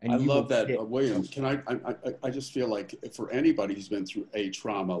 And I love that, William. I just feel like for anybody who's been through a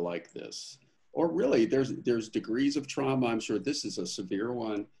trauma like this, or really there's degrees of trauma. I'm sure this is a severe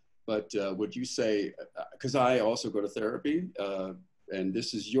one. But would you say, because I also go to therapy, and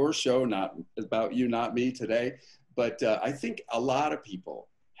this is your show, not about you, not me today, but I think a lot of people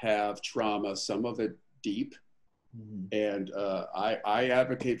have trauma, some of it deep. Mm-hmm. And I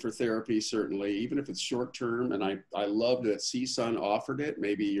advocate for therapy, certainly, even if it's short term. And I love that CSUN offered it.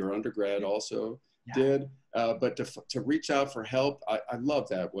 Maybe your undergrad also did. But to reach out for help, I love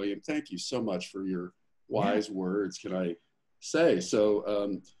that, William. Thank you so much for your wise words, can I say.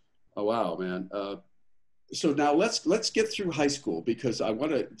 So, oh, wow, man. So now let's get through high school, because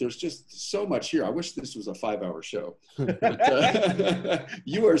there's just so much here. I wish this was a 5-hour show. But,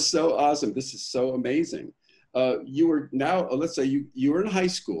 you are so awesome. This is so amazing. You were now, let's say you were in high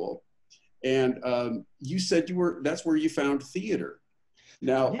school, and you said that's where you found theater.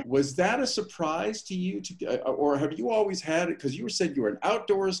 Now, was that a surprise to you, or have you always had it? Because you said you were an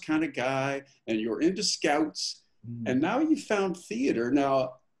outdoors kind of guy, and you were into scouts, and now you found theater.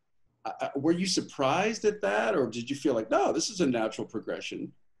 Now, were you surprised at that, or did you feel like, no, this is a natural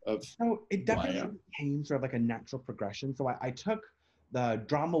progression of? So it definitely came sort of like a natural progression. So I took the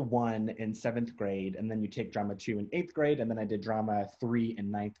drama 1 in 7th grade, and then you take drama 2 in 8th grade, and then I did drama 3 in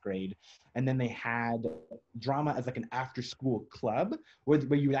 9th grade. And then they had drama as like an after school club where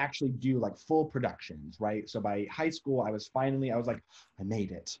you would actually do like full productions, right? So by high school, I was like, I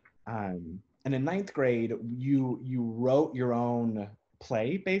made it. And in 9th grade, you wrote your own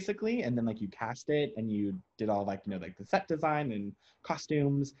play basically, and then like you cast it and you did all like, you know, like the set design and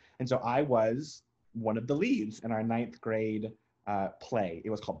costumes. And so I was one of the leads in our 9th grade play. It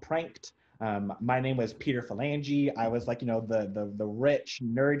was called Pranked. My name was Peter Phalange. I was like, you know, the rich,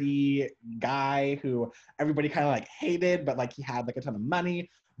 nerdy guy who everybody kind of like hated, but like he had like a ton of money.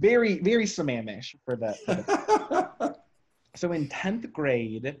 Very, very Samamish for the So in 10th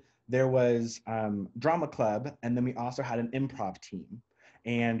grade, there was drama club, and then we also had an improv team.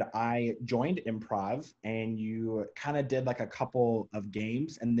 And I joined improv, and you kind of did like a couple of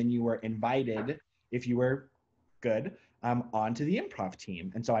games, and then you were invited, if you were good, onto the improv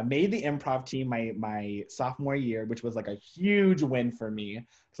team. And so I made the improv team my sophomore year, which was like a huge win for me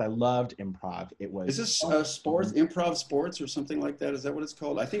because I loved improv. It was. Is this sports, improv sports or something like that? Is that what it's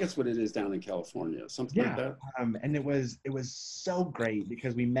called? I think that's what it is down in California, something like that. And it was so great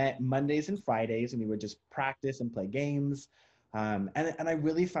because we met Mondays and Fridays, and we would just practice and play games. And I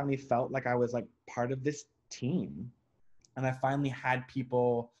really finally felt like I was like part of this team. And I finally had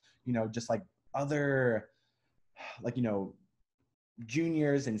people, you know, just like other, like, you know,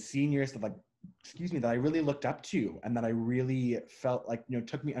 juniors and seniors that like, that I really looked up to, and that I really felt like, you know,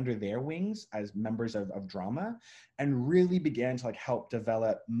 took me under their wings as members of drama, and really began to like help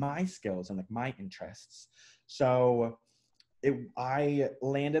develop my skills and like my interests. So I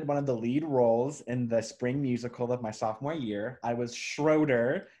landed one of the lead roles in the spring musical of my sophomore year. I was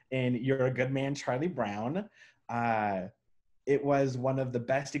Schroeder in You're a Good Man, Charlie Brown. It was one of the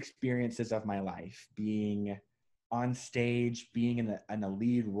best experiences of my life, being on stage, being in a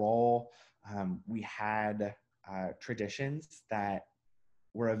lead role. We had traditions that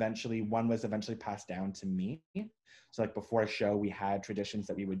one was eventually passed down to me. So like before a show, we had traditions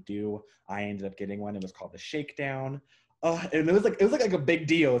that we would do. I ended up getting one. It was called the Shakedown. And it was like a big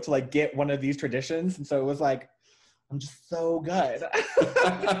deal to like get one of these traditions. And so it was like, I'm just so good.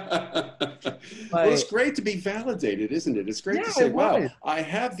 Well, it's great to be validated, isn't it? It's great to say, wow, I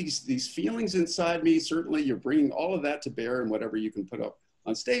have these feelings inside me. Certainly you're bringing all of that to bear in whatever you can put up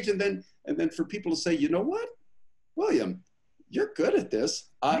on stage. And then for people to say, you know what, William, you're good at this.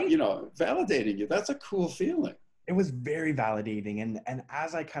 You know, validating you. That's a cool feeling. It was very validating. And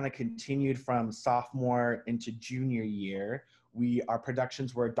as I kind of continued from sophomore into junior year, our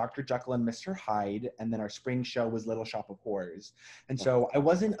productions were Dr. Jekyll and Mr. Hyde, and then our spring show was Little Shop of Horrors. And so I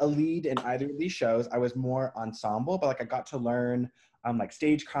wasn't a lead in either of these shows. I was more ensemble, but like I got to learn like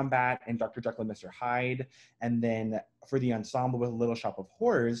stage combat and Dr. Jekyll and Mr. Hyde. And then for the ensemble with Little Shop of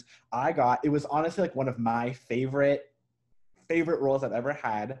Horrors, it was honestly like one of my favorite roles I've ever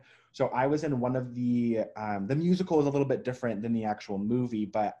had. So I was in one of the musical is a little bit different than the actual movie,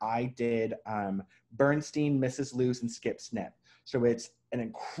 but I did Bernstein, Mrs. Luce, and Skip Snip. So it's an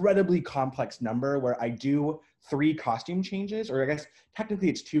incredibly complex number where I do 3 costume changes, or I guess technically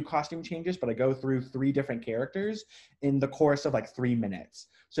it's 2 costume changes, but I go through 3 different characters in the course of like 3 minutes.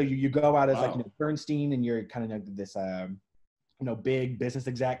 So you go out as like, you know, Bernstein, and you're kind of this you know, big business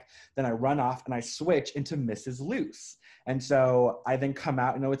exec. Then I run off and I switch into Mrs. Luce. And so I then come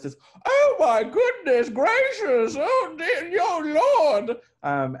out, you know, it says, oh my goodness gracious, oh dear, oh Lord.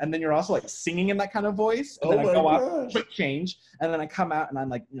 And then you're also like singing in that kind of voice. And then I go out, quick change. And then I come out and I'm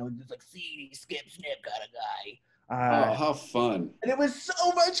like, you know, just like seedy, skip, snip kind of guy. Oh, how fun. And it was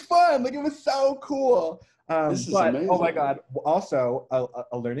so much fun. Like, it was so cool. This is amazing. Oh my God. Also,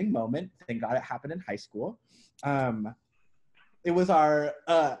 a learning moment. Thank God it happened in high school. It was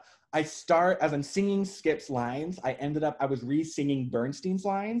I start, as I'm singing Skip's lines, I was re-singing Bernstein's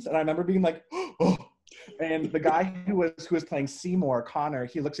lines, and I remember being like, oh. And the guy who was playing Seymour, Connor,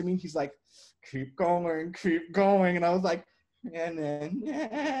 he looks at me and he's like, keep going, and I was like, yeah.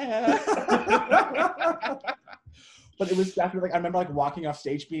 But it was definitely like, I remember like walking off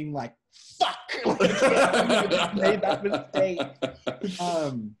stage being like, fuck, like, I made that mistake.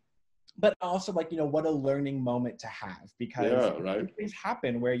 But also, like, you know, what a learning moment to have, because things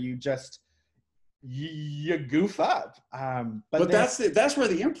happen where you just you goof up. But that's where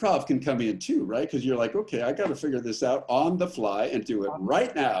the improv can come in too, right? Because you're like, okay, I got to figure this out on the fly and do it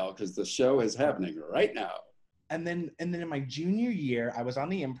right now because the show is happening right now. And then in my junior year, I was on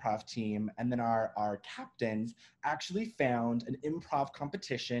the improv team, and then our captains actually found an improv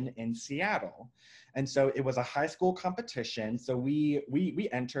competition in Seattle, and so it was a high school competition. So we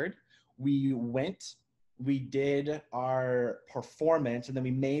entered. We went, we did our performance, and then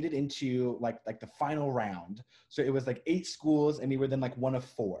we made it into like the final round. So it was like 8 schools, and we were then like one of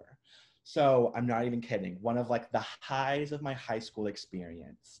 4. So I'm not even kidding. One of like the highs of my high school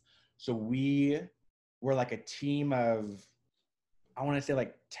experience. So we were like a team of, I want to say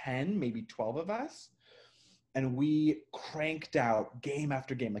like 10, maybe 12 of us. And we cranked out game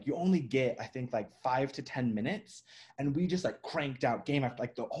after game. Like you only get, I think, like 5 to 10 minutes. And we just like cranked out game after,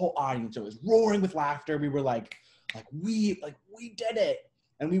 like the whole audience, it was roaring with laughter. We were we did it.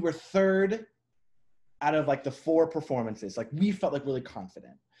 And we were 3rd out of like the 4 performances. Like we felt like really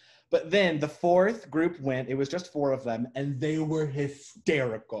confident. But then the 4th group went, it was just 4 of them, and they were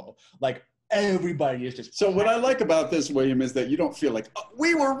hysterical. Like everybody is just. So what I like about this, William, is that you don't feel like, oh,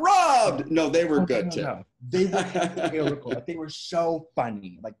 we were robbed. No, they were good too. No. They were hysterical. Like they were so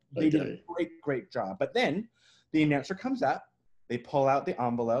funny. Like they did a great job. But then the announcer comes up, they pull out the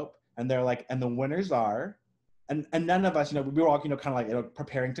envelope, and they're like, and the winners are, and none of us, we were all, kind of like,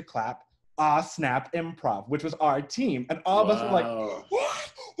 preparing to clap. Snap Improv, which was our team. And all of us were like,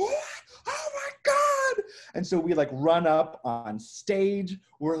 what? Oh my God. And so we like run up on stage.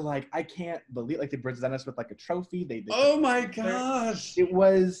 We're like, I can't believe, like they present us with like a trophy. They oh my gosh. It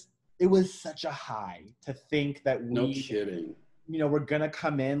was such a high to think that we, no kidding. We're gonna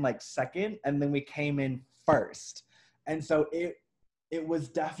come in like 2nd, and then we came in 1st. And so it was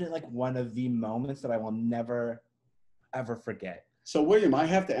definitely like one of the moments that I will never, ever forget. So William, I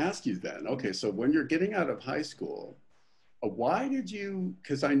have to ask you then, okay, so when you're getting out of high school, why did you,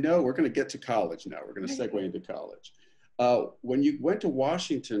 because I know we're going to get to college now, we're going to segue into college. When you went to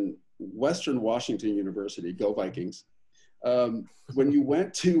Western Washington University, go Vikings, when you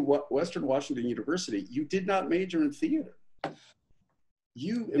went to Western Washington University, you did not major in theater.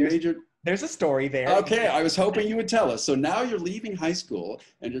 There's a story there. Okay, I was hoping you would tell us. So now you're leaving high school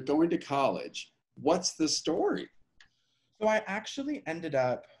and you're going to college. What's the story? So I actually ended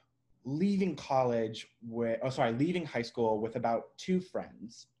up leaving leaving high school with about 2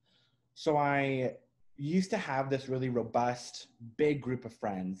 friends. So I used to have this really robust, big group of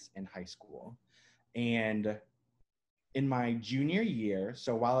friends in high school. And in my junior year,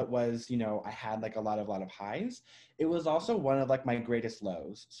 so while it was, I had like a lot of highs, it was also one of like my greatest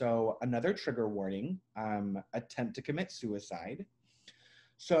lows. So another trigger warning, attempt to commit suicide.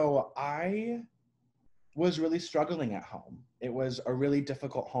 So I was really struggling at home. It was a really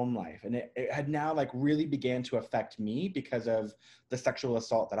difficult home life. And it had now like really began to affect me because of the sexual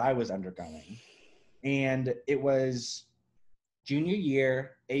assault that I was undergoing. And it was junior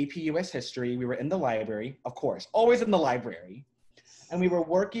year, AP US History. We were in the library, of course, always in the library. And we were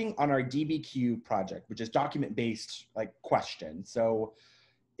working on our DBQ project, which is document-based like question. So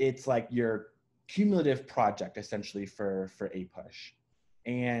it's like your cumulative project essentially for APUSH.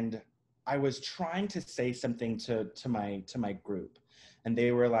 And I was trying to say something to my group, and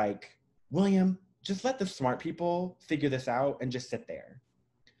they were like, William, just let the smart people figure this out and just sit there.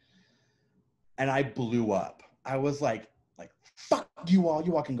 And I blew up. I was like, fuck you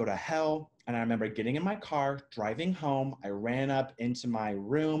all can go to hell. And I remember getting in my car, driving home. I ran up into my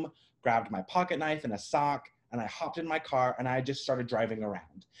room, grabbed my pocket knife and a sock, and I hopped in my car and I just started driving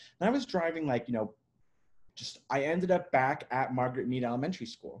around. And I was driving I ended up back at Margaret Mead Elementary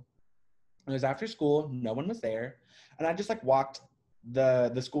School. It was after school, no one was there, and I just like walked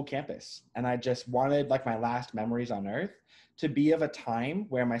the school campus, and I just wanted like my last memories on earth to be of a time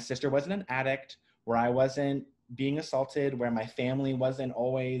where my sister wasn't an addict, where I wasn't being assaulted, where my family wasn't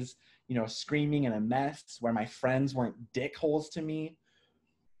always, screaming in a mess, where my friends weren't dickholes to me.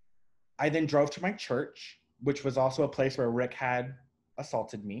 I then drove to my church, which was also a place where Rick had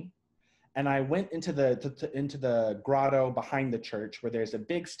assaulted me. And I went into the grotto behind the church where there's a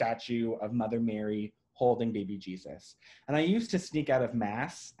big statue of Mother Mary holding baby Jesus. And I used to sneak out of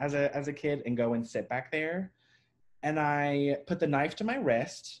mass as a kid and go and sit back there. And I put the knife to my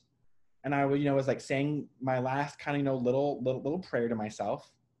wrist, and I was like saying my last kind of little prayer to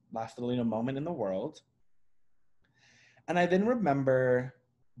myself, last little moment in the world. And I then remember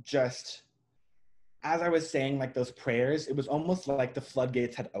just as I was saying like those prayers, it was almost like the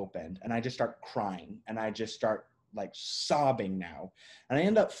floodgates had opened, and I just start crying, and I just start like sobbing now. And I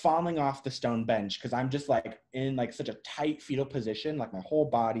end up falling off the stone bench because I'm just like in like such a tight fetal position, like my whole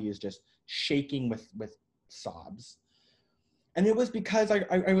body is just shaking with sobs. And it was because I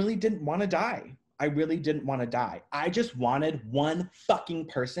really didn't want to die. I really didn't want to die. I just wanted one fucking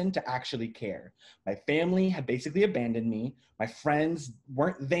person to actually care. My family had basically abandoned me. My friends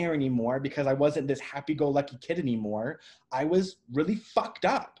weren't there anymore because I wasn't this happy-go-lucky kid anymore. I was really fucked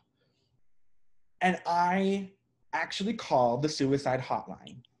up. And I actually called the suicide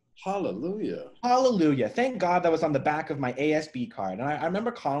hotline. Hallelujah. Hallelujah. Thank God that was on the back of my ASB card. And I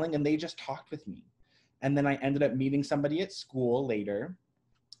remember calling and they just talked with me. And then I ended up meeting somebody at school later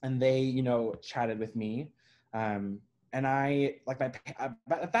and they, you know, chatted with me. And I, like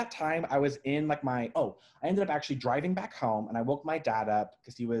at that time I was in like I ended up actually driving back home and I woke my dad up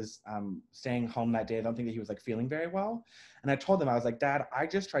because he was staying home that day. I don't think that he was like feeling very well. And I told him, I was like, Dad, I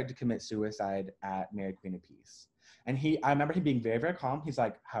just tried to commit suicide at Mary Queen of Peace. And I remember him being very, very calm. He's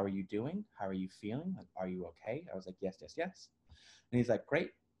like, how are you doing? How are you feeling? Like, are you okay? I was like, yes, yes, yes. And he's like, great,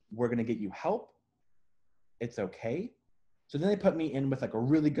 we're gonna get you help. It's okay. So then they put me in with like a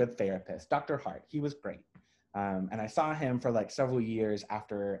really good therapist, Dr. Hart. He was great. And I saw him for like several years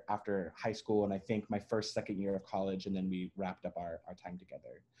after high school, and I think my second year of college, and then we wrapped up our time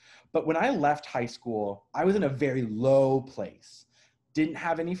together. But when I left high school, I was in a very low place. Didn't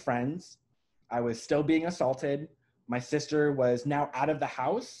have any friends. I was still being assaulted. My sister was now out of the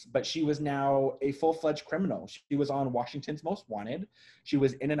house, but she was now a full-fledged criminal. She was on Washington's Most Wanted. She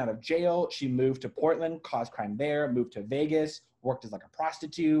was in and out of jail. She moved to Portland, caused crime there, moved to Vegas, worked as like a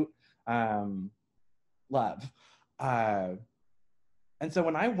prostitute. Love. And so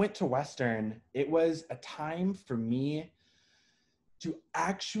when I went to Western, it was a time for me to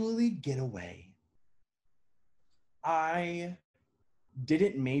actually get away. I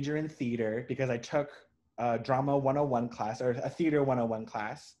didn't major in theater because I took a drama 101 class or a theater 101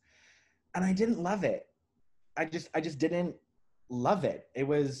 class, and I didn't love it. I just didn't love it. It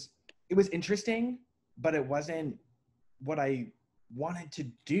was interesting, but it wasn't what I wanted to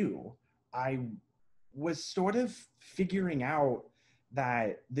do. I was sort of figuring out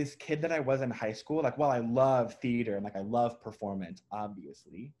that this kid that I was in high school, like, while I love theater and like I love performance,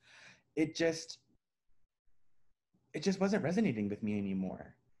 obviously, it just wasn't resonating with me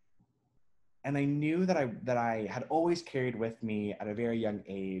anymore. And I knew that I had always carried with me at a very young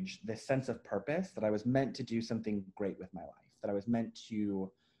age this sense of purpose, that I was meant to do something great with my life, that I was meant to,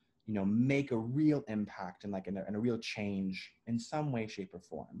 you know, make a real impact and like in a real change in some way, shape, or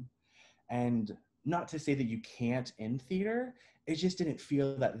form. And not to say that you can't in theater, it just didn't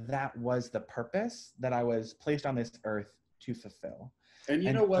feel that was the purpose that I was placed on this earth to fulfill. And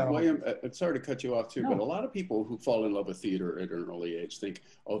you know what, so, William, I'm sorry to cut you off too, no. but a lot of people who fall in love with theater at an early age think,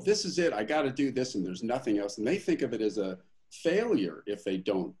 oh, this is it, I got to do this and there's nothing else. And they think of it as a failure if they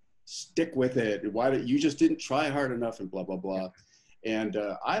don't stick with it. You just didn't try hard enough and blah, blah, blah. And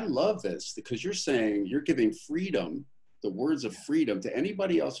I love this because you're saying you're giving freedom, the words of freedom, to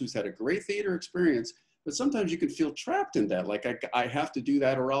anybody else who's had a great theater experience. But sometimes you can feel trapped in that, like I have to do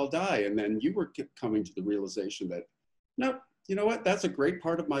that or I'll die. And then you were coming to the realization that, no, you know what, that's a great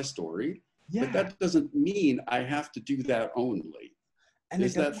part of my story, but that doesn't mean I have to do that only. And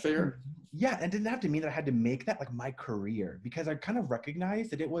is that fair? Yeah, and it didn't have to mean that I had to make that like my career, because I kind of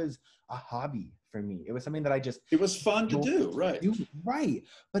recognized that it was a hobby for me. It was something that it was fun to do, right? Right.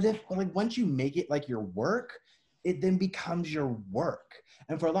 But once you make it like your work, it then becomes your work.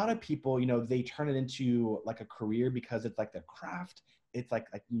 And for a lot of people, you know, they turn it into like a career because it's like their craft. It's like,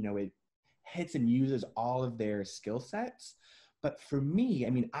 you know, it hits and uses all of their skill sets. But for me, I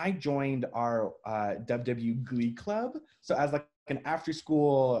mean, I joined our WW Glee Club. So as like an after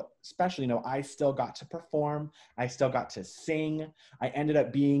school special, you know, I still got to perform. I still got to sing. I ended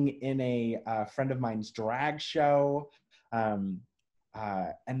up being in a friend of mine's drag show. And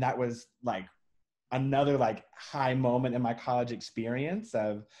that was like another like high moment in my college experience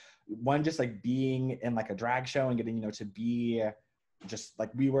of one, just like being in like a drag show and getting, you know, to be just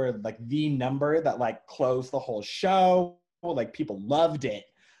like, we were like the number that like closed the whole show. Like people loved it.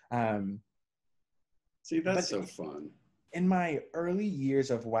 See, that's so fun. In my early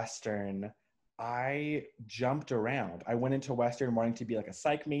years of Western, I jumped around. I went into Western wanting to be like a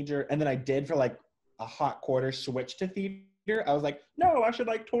psych major. And then I did for like a hot quarter switch to theater. I was like, no, I should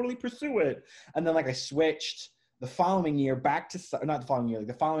like totally pursue it. And then like I switched the following year back to, not the following year, like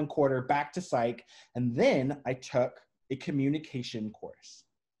the following quarter back to psych. And then I took a communication course.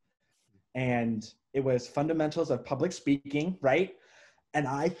 And it was fundamentals of public speaking, right? And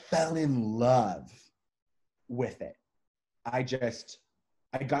I fell in love with it. I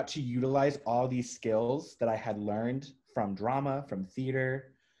got to utilize all these skills that I had learned from drama, from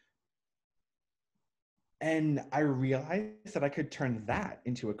theater. And I realized that I could turn that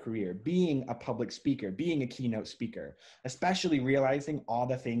into a career, being a public speaker, being a keynote speaker, especially realizing all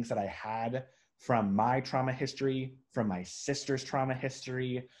the things that I had from my trauma history, from my sister's trauma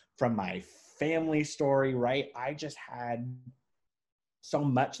history, from my family story, right? I just had so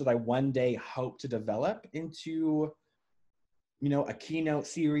much that I one day hope to develop into you know, a keynote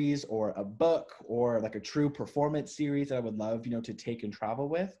series or a book or like a true performance series that I would love, you know, to take and travel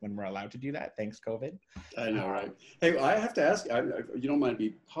with when we're allowed to do that. Thanks, COVID. I know, right? Hey, I have to ask, you don't mind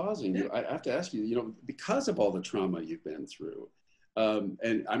me pausing you. I have to ask you, you know, because of all the trauma you've been through,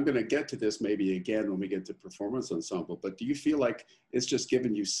 and I'm going to get to this maybe again when we get to Performance Ensemble, but do you feel like it's just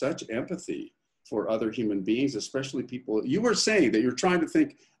given you such empathy for other human beings, especially people? You were saying that you're trying to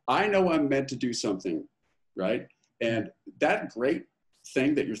think, I know I'm meant to do something, right? And that great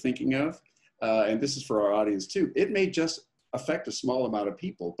thing that you're thinking of, and this is for our audience too, it may just affect a small amount of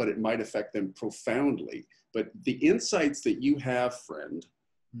people, but it might affect them profoundly. But the insights that you have, friend,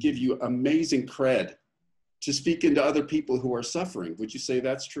 give you amazing cred to speak into other people who are suffering. Would you say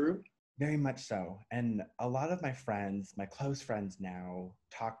that's true? Very much so. And a lot of my friends, my close friends now,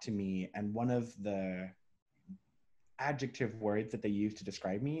 talk to me, and one of the adjective words that they use to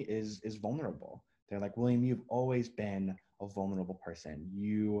describe me is vulnerable. They're like, William, you've always been a vulnerable person.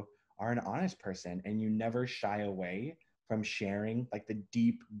 You are an honest person, and you never shy away from sharing like the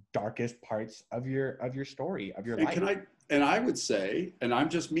deep, darkest parts of your story, of your life. I would say, and I'm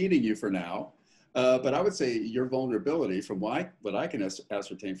just meeting you for now, but I would say your vulnerability, from what I can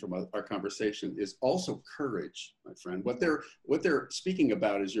ascertain from our conversation, is also courage, my friend. What they're speaking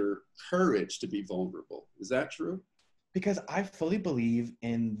about is your courage to be vulnerable. Is that true? Because I fully believe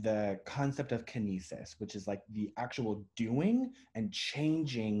in the concept of kinesis, which is like the actual doing and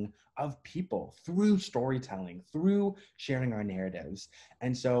changing of people through storytelling, through sharing our narratives.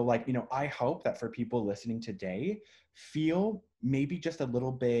 And so, like, you know, I hope that for people listening today, feel maybe just a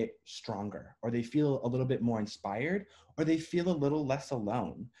little bit stronger, or they feel a little bit more inspired, or they feel a little less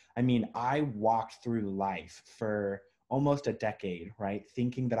alone. I mean, I walked through life for almost a decade, right,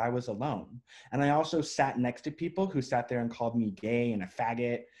 thinking that I was alone. And I also sat next to people who sat there and called me gay and a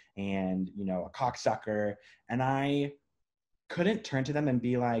faggot and, you know, a cocksucker. And I couldn't turn to them and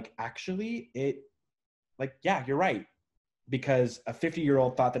be like, actually, yeah, you're right. Because a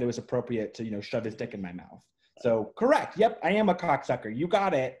 50-year-old thought that it was appropriate to, you know, shove his dick in my mouth. So correct. Yep, I am a cocksucker. You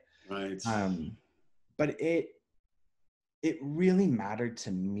got it. Right. But it really mattered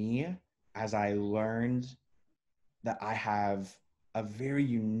to me as I learned that I have a very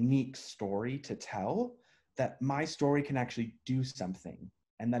unique story to tell, that my story can actually do something,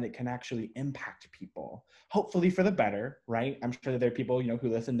 and that it can actually impact people, hopefully for the better, right? I'm sure that there are people, you know, who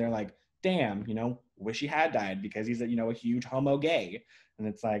listen, they're like, damn, you know, wish he had died because he's a, you know, a huge homo gay. And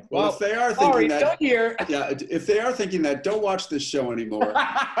it's like, well, if they are sorry, thinking that, still here. Yeah, if they are thinking that, don't watch this show anymore.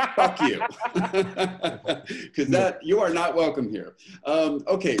 Fuck you. Because you are not welcome here.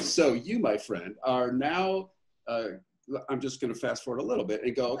 Okay, so you, my friend, are now, I'm just going to fast forward a little bit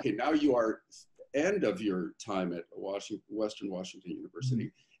and go, okay, now you are end of your time at Western Washington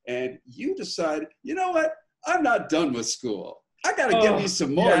University, and you decide, you know what, I'm not done with school. I got to get me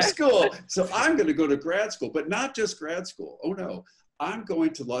some more school. So I'm going to go to grad school, but not just grad school. Oh no, I'm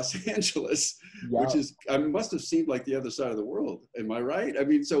going to Los Angeles, which is, I must have seemed like the other side of the world. Am I right? I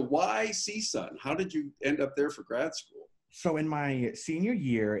mean, so why CSUN? How did you end up there for grad school? So in my senior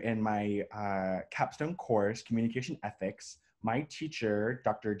year in my capstone course, Communication Ethics, my teacher,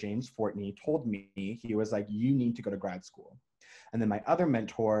 Dr. James Fortney, told me, he was like, you need to go to grad school. And then my other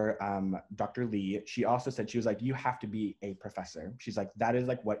mentor, Dr. Lee, she also said, she was like, you have to be a professor. She's like, that is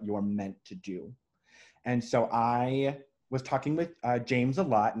like what you're meant to do. And so I was talking with James a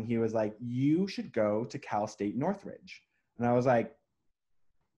lot, and he was like, you should go to Cal State Northridge. And I was like,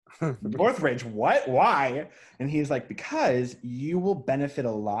 Northridge, what? Why? And he's like, because you will benefit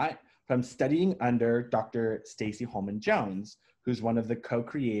a lot from studying under Dr. Stacy Holman Jones, who's one of the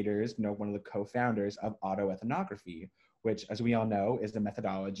co-creators, you know, one of the co-founders of autoethnography, which, as we all know, is the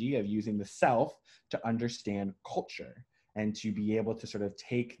methodology of using the self to understand culture and to be able to sort of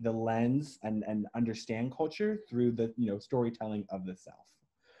take the lens and understand culture through the, you know, storytelling of the self.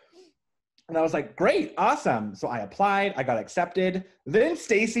 And I was like, great, awesome. So I applied, I got accepted. Then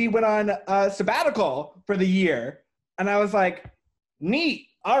Stacy went on a sabbatical for the year. And I was like, neat,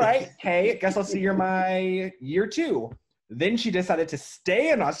 all right, hey, I guess I'll see you my year 2. Then she decided to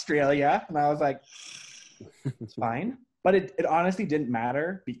stay in Australia. And I was like, it's fine. But it honestly didn't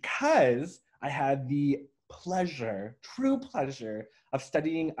matter, because I had the pleasure, true pleasure, of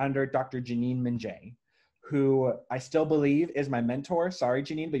studying under Dr. Janine Minjay, who I still believe is my mentor. Sorry,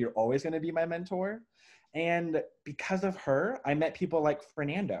 Janine, but you're always going to be my mentor. And because of her, I met people like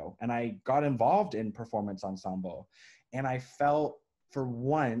Fernando, and I got involved in Performance Ensemble. And I felt for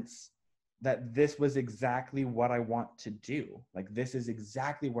once that this was exactly what I want to do. Like, this is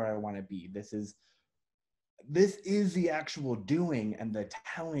exactly where I want to be. This is the actual doing and the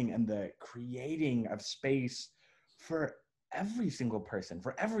telling and the creating of space for every single person,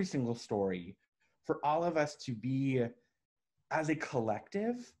 for every single story, for all of us to be, as a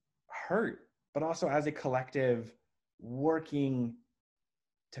collective, hurt, but also as a collective working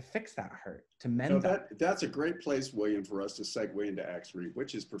to fix that hurt, to mend that's a great place, William, for us to segue into Act 3,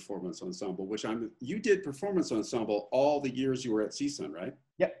 which is Performance Ensemble, which you did Performance Ensemble all the years you were at CSUN, right?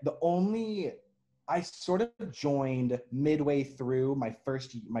 Yeah, I sort of joined midway through my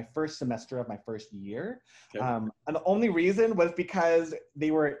first semester of my first year. Okay. And the only reason was because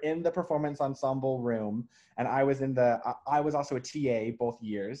they were in the Performance Ensemble room, and I was also a TA both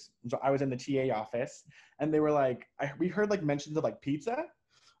years. So I was in the TA office, and they were like, we heard like mentions of like pizza.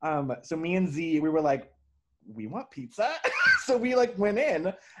 So me and Z, we were like, we want pizza. So we like went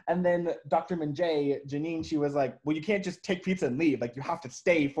in, and then Dr. Manjay, Janine, she was like, well, you can't just take pizza and leave. Like, you have to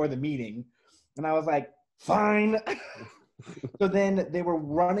stay for the meeting. And I was like, fine. So then they were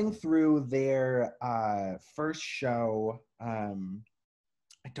running through their first show.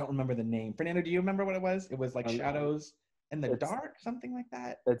 I don't remember the name. Fernando, do you remember what it was? It was like Shadows in the Dark, something like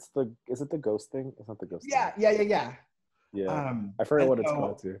that. Is it the ghost thing? It's not the ghost thing. Yeah. Yeah, I forgot what it's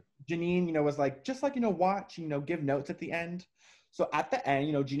called too. Janine, was like, just like, watch, give notes at the end. So at the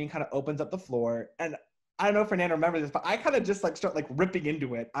end, Janine kind of opens up the floor, and I don't know if Fernando remembers this, but I kind of just like start like ripping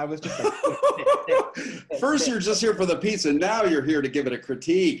into it. I was just like, First you're just here for the pizza, now you're here to give it a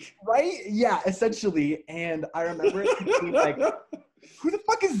critique. Right? Yeah, essentially. And I remember it like, who the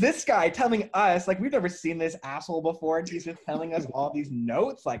fuck is this guy telling us, like, we've never seen this asshole before, and he's just telling us all these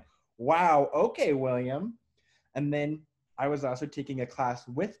notes? Like, wow, okay, William. And then I was also taking a class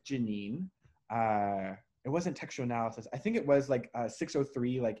with Janine. It wasn't textual analysis. I think it was like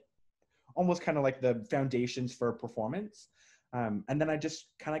 603, like almost kind of like the foundations for performance. And then I just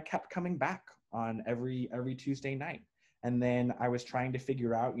kind of kept coming back on every Tuesday night. And then I was trying to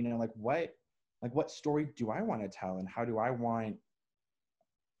figure out, what story do I want to tell, and how do I want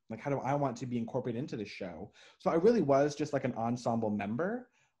to be incorporated into the show? So I really was just like an ensemble member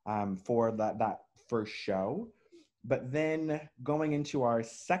for that first show. But then going into our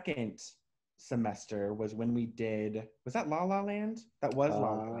second semester was when we did, was that La La Land? That was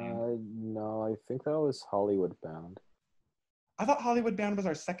La La Land. No, I think that was Hollywood Bound. I thought Hollywood Bound was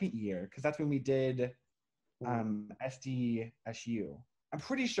our second year, because that's when we did SDSU. I'm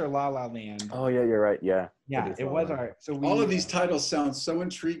pretty sure La La Land. Oh yeah, you're right. Yeah. Yeah, it was our. So all of these titles sound so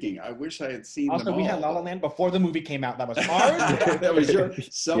intriguing. I wish I had seen them all. Also, we had La La Land before the movie came out. That was hard. That was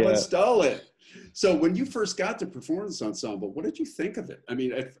someone stole it. So when you first got to Performance Ensemble, what did you think of it? I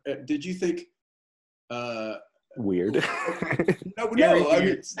mean, did you think weird? No. I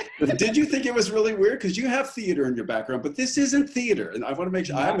mean, did you think it was really weird? Because you have theater in your background, but this isn't theater. And I want to make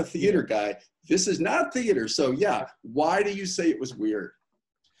sure I'm a theater guy. This is not theater. So yeah, why do you say it was weird?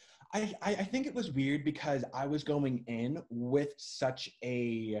 I think it was weird because I was going in with such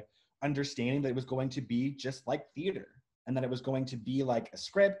a understanding that it was going to be just like theater, and that it was going to be like a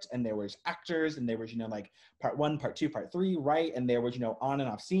script, and there was actors, and there was, like part 1, part 2, part 3, right? And there was, on and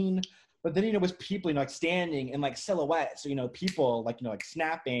off scene. But then, was people, like standing in like silhouettes, so, people like, like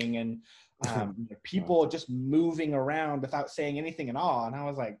snapping, and people just moving around without saying anything at all. And I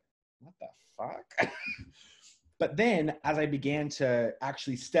was like, what the fuck? But then as I began to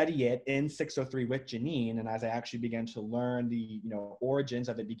actually study it in 603 with Janine, and as I actually began to learn the, origins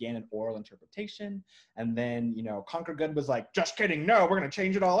of it, began in oral interpretation. And then, Conquer Good was like, just kidding. No, we're going to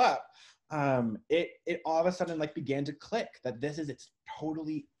change it all up. It all of a sudden like began to click that this is its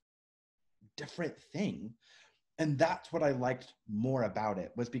totally different thing. And that's what I liked more about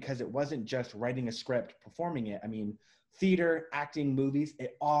it, was because it wasn't just writing a script, performing it. I mean, theater, acting, movies,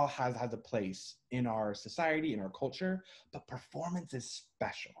 it all has a place in our society, in our culture, but performance is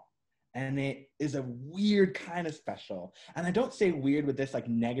special. And it is a weird kind of special. And I don't say weird with this like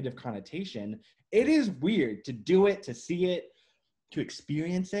negative connotation. It is weird to do it, to see it, to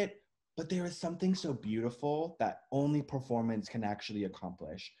experience it, but there is something so beautiful that only performance can actually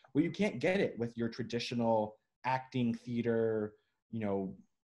accomplish, where you can't get it with your traditional acting, theater,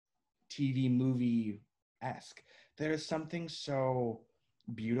 TV, movie-esque. There is something so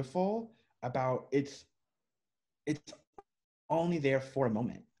beautiful about it's only there for a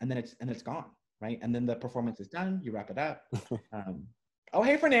moment, and then it's gone, right? And then the performance is done, you wrap it up. Oh,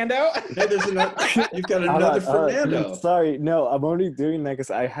 hey, Fernando. Hey, you've got another Fernando. Sorry, no, I'm only doing that because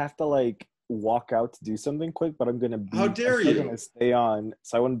I have to like walk out to do something quick, but I'm gonna be. How dare you? I'm gonna stay on,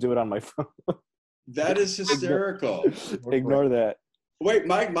 so I want to do it on my phone. That is hysterical. Ignore that. Wait,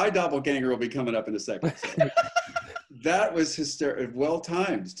 my doppelganger will be coming up in a second. So. That was hysterical. Well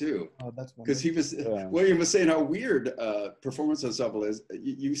timed too. Oh, that's wonderful. Because he was, William was saying how weird performance ensemble is.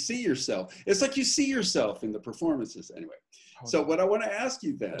 You see yourself. It's like you see yourself in the performances anyway. So what I want to ask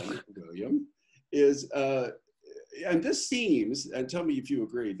you then, William, is, and this seems, and tell me if you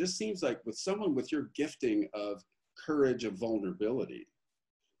agree, this seems like with someone with your gifting of courage of vulnerability,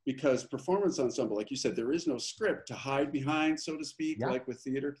 because performance ensemble, like you said, there is no script to hide behind, so to speak, like with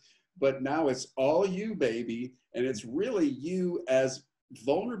theater. But now it's all you, baby. And it's really you as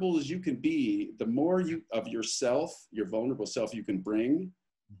vulnerable as you can be. The more you of yourself, your vulnerable self you can bring,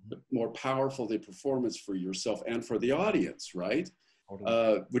 the more powerful the performance for yourself and for the audience, right?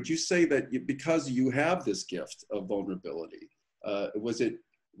 Would you say that because you have this gift of vulnerability, was it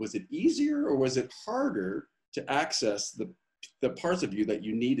easier or was it harder to access the parts of you that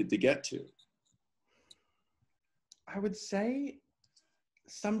you needed to get to? I would say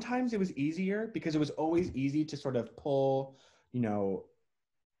sometimes it was easier because it was always easy to sort of pull,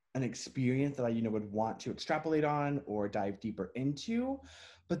 an experience that I, would want to extrapolate on or dive deeper into.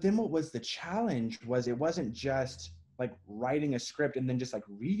 But then what was the challenge was it wasn't just like writing a script and then just like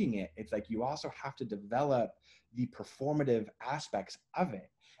reading it. It's like you also have to develop the performative aspects of it.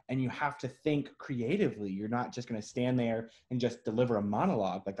 And you have to think creatively. You're not just going to stand there and just deliver a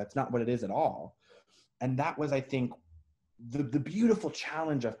monologue. Like that's not what it is at all. And that was, I think, the beautiful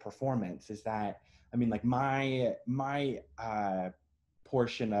challenge of performance is that, I mean, like my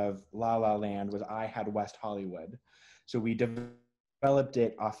portion of La La Land was I had West Hollywood. So we developed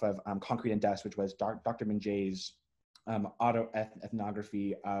it off of Concrete and Dust, which was Dr. Minjay's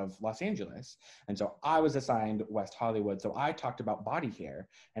autoethnography of Los Angeles. And so I was assigned West Hollywood. So I talked about body hair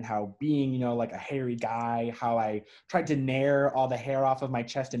and how being, like a hairy guy, how I tried to nair all the hair off of my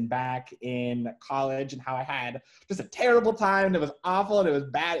chest and back in college and how I had just a terrible time. It was awful and it was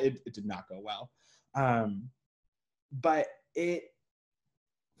bad. It did not go well. But it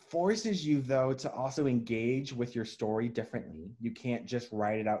forces you though to also engage with your story differently. You can't just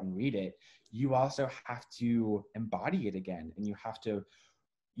write it out and read it. You also have to embody it again, and you have to,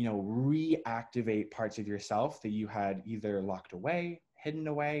 reactivate parts of yourself that you had either locked away, hidden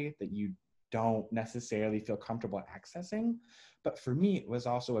away, that you don't necessarily feel comfortable accessing. But for me, it was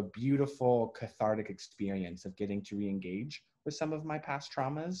also a beautiful cathartic experience of getting to re-engage with some of my past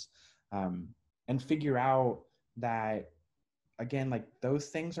traumas, and figure out that, again, like those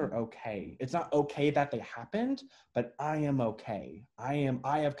things are okay. It's not okay that they happened, but I am okay. I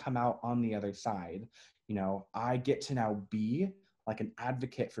have come out on the other side. I get to now be like an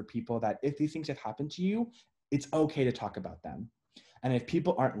advocate for people that if these things have happened to you, it's okay to talk about them. And if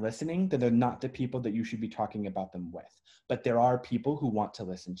people aren't listening, then they're not the people that you should be talking about them with. But there are people who want to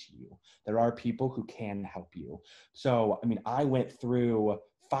listen to you. There are people who can help you. So, I mean, I went through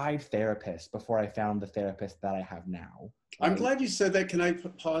 5 therapists before I found the therapist that I have now. I'm glad you said that. Can I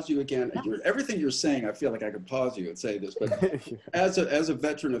pause you again? Everything you're saying, I feel like I could pause you and say this, but as a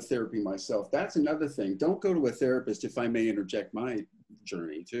veteran of therapy myself, that's another thing. Don't go to a therapist, if I may interject my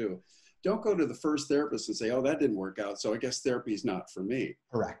journey too. Don't go to the first therapist and say, oh, that didn't work out, so I guess therapy is not for me.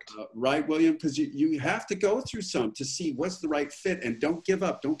 Correct. Right, William? Because you have to go through some to see what's the right fit, and don't give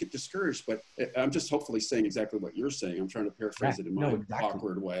up. Don't get discouraged. But I'm just hopefully saying exactly what you're saying. I'm trying to paraphrase it in my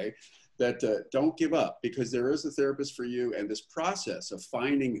awkward way. That don't give up, because there is a therapist for you, and this process of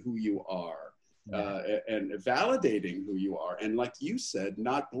finding who you are and validating who you are. And like you said,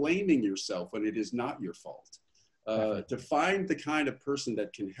 not blaming yourself when it is not your fault. To find the kind of person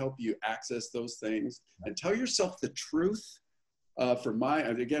that can help you access those things and tell yourself the truth.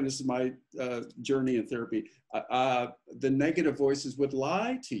 Again, this is my journey in therapy. The negative voices would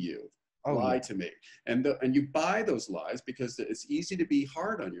lie to you. Lie to me. And you buy those lies because it's easy to be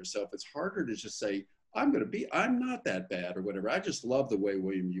hard on yourself. It's harder to just say, I'm not that bad or whatever. I just love the way,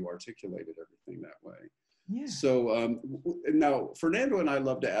 William, you articulated everything that way. Yeah. So now Fernando and I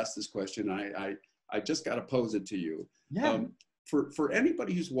love to ask this question. I just got to pose it to you. Yeah. For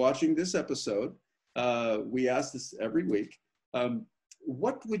anybody who's watching this episode, we ask this every week.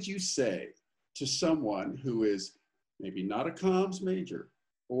 What would you say to someone who is maybe not a comms major,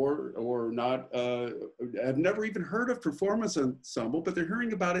 or not, have never even heard of performance ensemble, but they're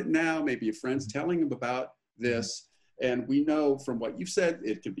hearing about it now, maybe a friend's telling them about this, and we know from what you've said,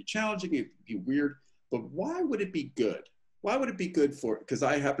 it can be challenging, it can be weird, but why would it be good? Why would it be good because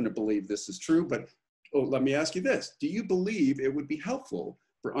I happen to believe this is true, but let me ask you this. Do you believe it would be helpful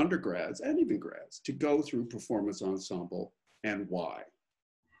for undergrads and even grads to go through performance ensemble, and why?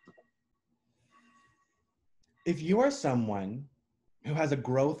 If you are someone who has a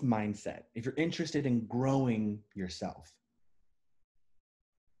growth mindset, if you're interested in growing yourself,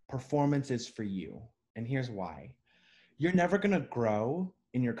 performance is for you. And here's why. you're never going to grow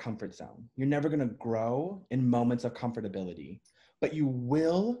in your comfort zone. You're never going to grow in moments of comfortability, but you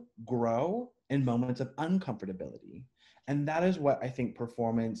will grow in moments of uncomfortability. And that is what I think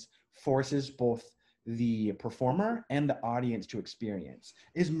performance forces both the performer and the audience to experience,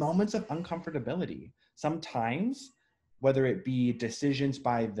 is moments of uncomfortability. Sometimes, whether it be decisions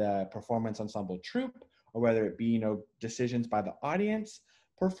by the performance ensemble troupe, or whether it be, you know, decisions by the audience,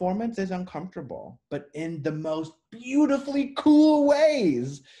 performance is uncomfortable, but in the most beautifully cool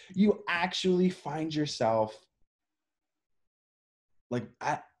ways. You actually find yourself like,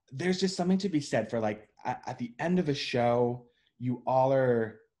 there's just something to be said for like, at the end of a show, you all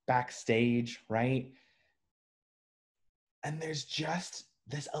are backstage, right? And there's just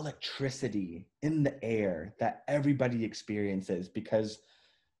this electricity in the air that everybody experiences because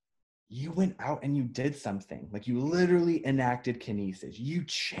you went out and you did something. Like, you literally enacted kinesis. You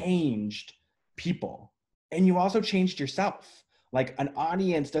changed people, and you also changed yourself. Like, an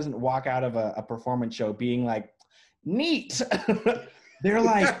audience doesn't walk out of a performance show being like, neat. They're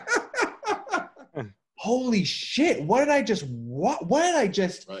like, holy shit, what did I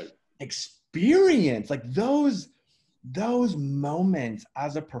just experience? Like, those moments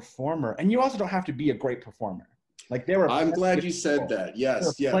as a performer. And you also don't have to be a great performer. Like, I'm glad you said that.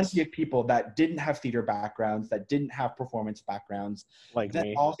 Yes, there were plenty of people that didn't have theater backgrounds, that didn't have performance backgrounds, like that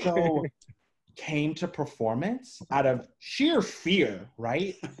me. also came to performance out of sheer fear,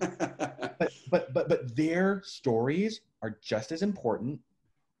 right? but their stories are just as important.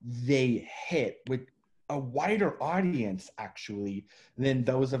 They hit with a wider audience, actually, than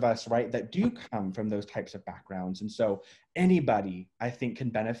those of us, right, that do come from those types of backgrounds. And so anybody, I think,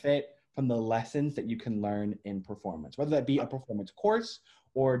 can benefit from the lessons that you can learn in performance, whether that be a performance course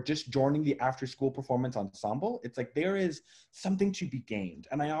or just joining the after-school performance ensemble. It's like there is something to be gained.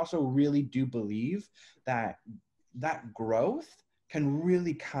 And I also really do believe that that growth can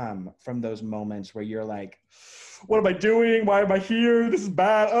really come from those moments where you're like, what am I doing? Why am I here? This is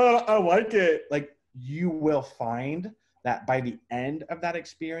bad. Oh, I like it. Like, you will find that by the end of that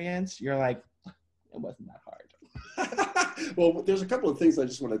experience, you're like, it wasn't that hard. Well, there's a couple of things I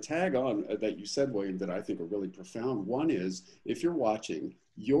just want to tag on that you said, William, that I think are really profound. One is, if you're watching,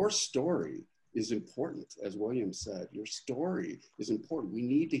 your story is important. As William said, your story is important. We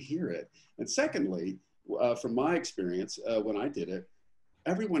need to hear it. And secondly, from my experience, when I did it,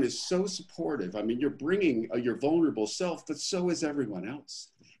 everyone is so supportive. I mean, you're bringing your vulnerable self, but so is everyone else.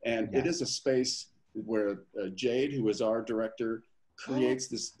 And it is a space where Jade, who is our director, creates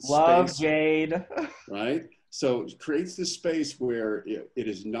this Love space. Jade. Right? So it creates this space where it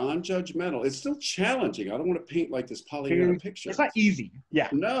is non-judgmental. It's still challenging. I don't want to paint like this Pollyanna picture. It's not easy. Yeah.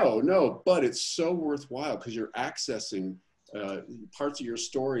 No, but it's so worthwhile because you're accessing parts of your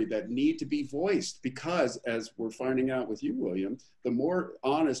story that need to be voiced, because as we're finding out with you, William, the more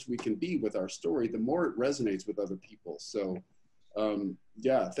honest we can be with our story, the more it resonates with other people. So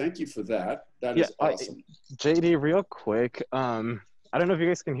yeah, thank you for that. That is awesome. JD, real quick, I don't know if you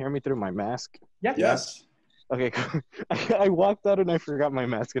guys can hear me through my mask. Yeah. Yes. Okay, I walked out and I forgot my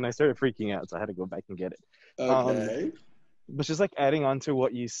mask and I started freaking out, so I had to go back and get it. Okay. But just like adding on to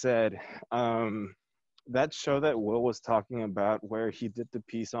what you said, that show that Will was talking about where he did the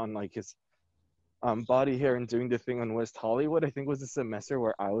piece on like his body hair and doing the thing on West Hollywood, I think was the semester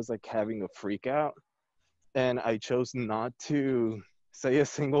where I was like having a freak out, and I chose not to say a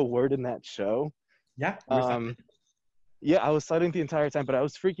single word in that show. Yeah. Yeah, I was silent the entire time, but I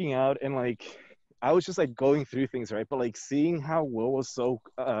was freaking out, and like I was just like going through things, right? But like seeing how Will was so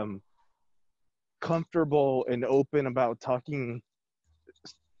comfortable and open about talking,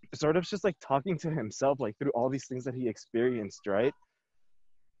 sort of just like talking to himself, like through all these things that he experienced, right,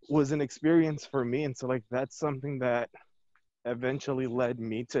 was an experience for me. And so like that's something that eventually led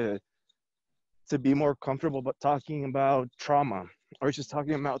me to be more comfortable but talking about trauma, or just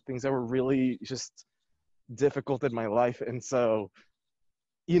talking about things that were really just difficult in my life. And so,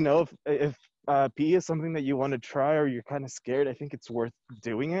 you know, if PE is something that you want to try or you're kind of scared, I think it's worth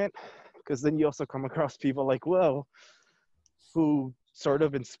doing it, because then you also come across people like Will who sort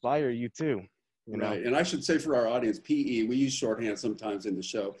of inspire you too. You know? Right. And I should say for our audience, PE, we use shorthand sometimes in the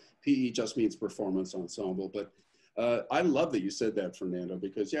show. PE just means performance ensemble. But I love that you said that, Fernando,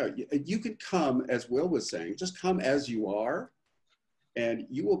 because yeah, you could come, as Will was saying, just come as you are, and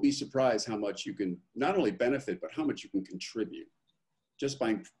you will be surprised how much you can not only benefit, but how much you can contribute just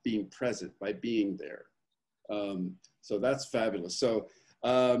by being present, by being there. So that's fabulous. So,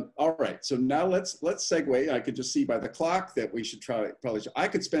 all right. So now let's segue. I could just see by the clock that we should I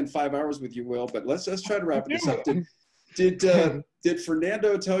could spend 5 hours with you, Will, but let's try to wrap this up. Did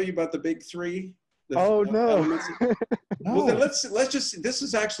Fernando tell you about the big three? Oh no. No. Well, then let's just. This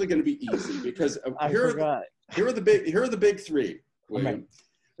is actually going to be easy because here are the big three, William. Okay.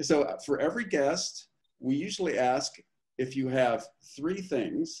 So for every guest, we usually ask if you have three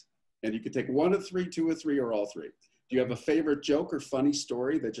things, and you could take one of three, two of three, or all three. Do you have a favorite joke or funny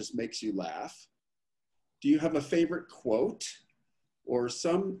story that just makes you laugh? Do you have a favorite quote or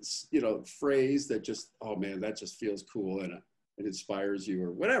some, phrase that just, oh man, that just feels cool and it inspires you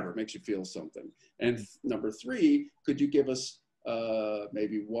or whatever, makes you feel something? And number three, could you give us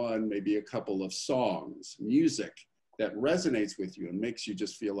maybe a couple of songs, music that resonates with you and makes you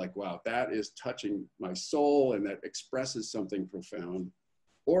just feel like, wow, that is touching my soul and that expresses something profound?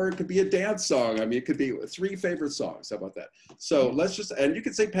 Or it could be a dance song. I mean, it could be three favorite songs. How about that? So and you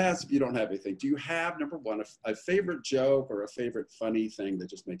can say pass if you don't have anything. Do you have, number one, a favorite joke or a favorite funny thing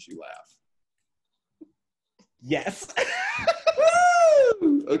that just makes you laugh? Yes.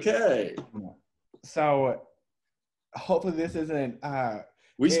 Woo! Okay. So hopefully this isn't...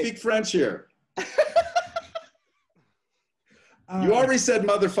 we speak French here. You already said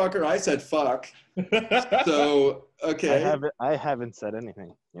motherfucker. I said fuck. So, okay. I haven't said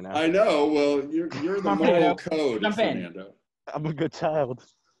anything, I know. Well, you're the moral code, Fernando. I'm a good child.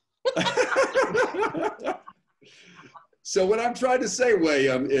 So what I'm trying to say,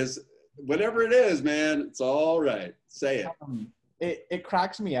 William, is whatever it is, man, it's all right. Say it. It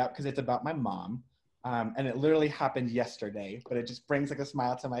cracks me up because it's about my mom. And it literally happened yesterday, but it just brings like a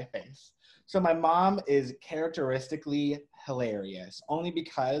smile to my face. So my mom is characteristically hilarious, only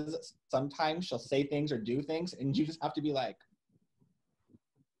because sometimes she'll say things or do things and you just have to be like,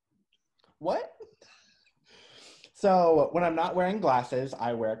 what? So when I'm not wearing glasses,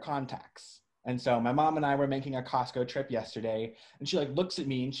 I wear contacts. And so my mom and I were making a Costco trip yesterday, and she like looks at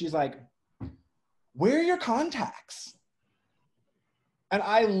me and she's like, where are your contacts? And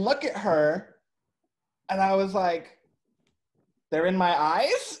I look at her and I was like, they're in my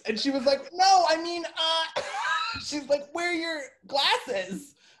eyes? And she was like, no, I mean, she's like, where are your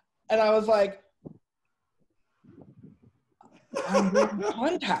glasses? And I was like, I'm wearing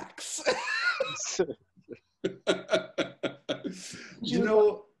contacts.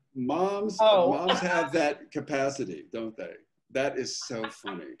 Moms have that capacity, don't they? That is so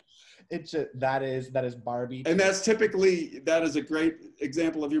funny. It's just, that is Barbie. And that is a great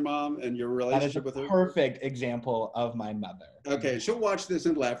example of your mom and your relationship with her. Perfect example of my mother. Okay, she'll watch this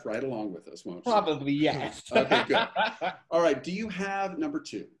and laugh right along with us, won't she? Probably, yes. Okay, good. All right, do you have, number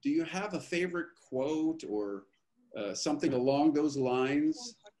two, do you have a favorite quote or something along those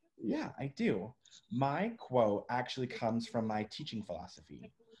lines? Yeah, I do. My quote actually comes from my teaching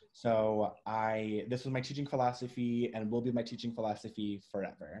philosophy. So this was my teaching philosophy and will be my teaching philosophy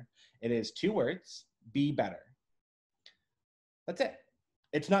forever. It is 2 words: be better. That's it.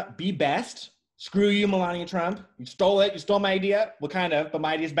 It's not be best. Screw you, Melania Trump. You stole it. You stole my idea. Well, kind of, but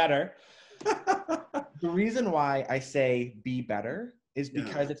my idea is better. The reason why I say be better is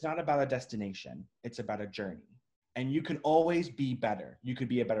because it's not about a destination. It's about a journey. And you can always be better. You could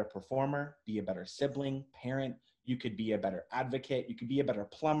be a better performer, be a better sibling, parent. You could be a better advocate. You could be a better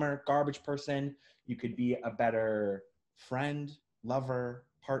plumber, garbage person. You could be a better friend, lover,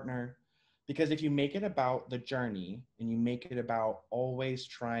 partner. Because if you make it about the journey and you make it about always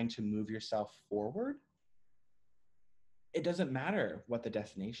trying to move yourself forward, it doesn't matter what the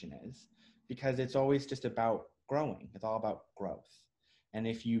destination is, because it's always just about growing. It's all about growth. And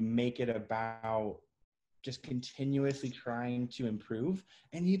if you make it about just continuously trying to improve,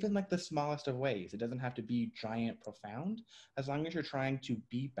 and even like the smallest of ways, it doesn't have to be giant, profound. As long as you're trying to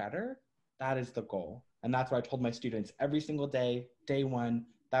be better, that is the goal. And that's what I told my students every single day, day one,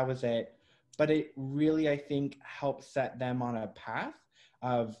 that was it. But it really, I think, helped set them on a path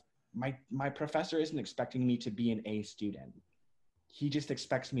of my professor isn't expecting me to be an A student. He just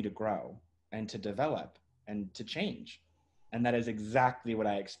expects me to grow and to develop and to change. And that is exactly what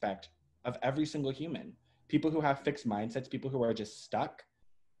I expect of every single human. People who have fixed mindsets, people who are just stuck,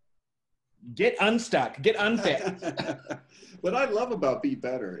 get unstuck, get unfixed. What I love about Be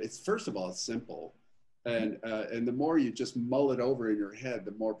Better, it's first of all, it's simple. And the more you just mull it over in your head,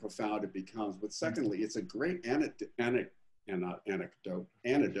 the more profound it becomes. But secondly, it's a great antidote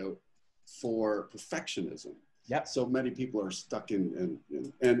for perfectionism. Yep. So many people are stuck in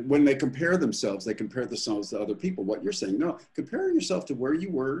and when they compare themselves to other people. What you're saying, no, compare yourself to where you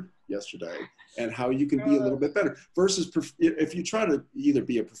were yesterday and how you can be a little bit better. Versus if you try to either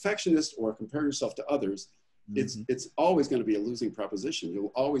be a perfectionist or compare yourself to others, it's always going to be a losing proposition.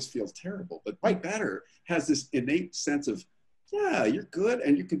 You'll always feel terrible. But Be Better has this innate sense of, yeah, you're good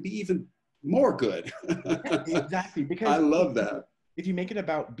and you can be even more good. Yeah, exactly. Because I love that. If you make it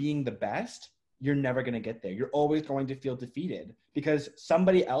about being the best, you're never going to get there. You're always going to feel defeated because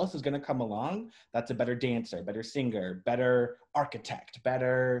somebody else is going to come along that's a better dancer, better singer, better architect,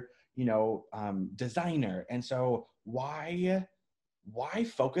 better, designer. And so why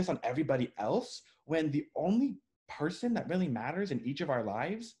focus on everybody else when the only person that really matters in each of our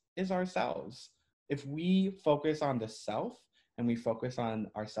lives is ourselves? If we focus on the self and we focus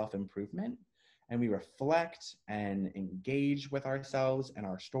on our self-improvement and we reflect and engage with ourselves and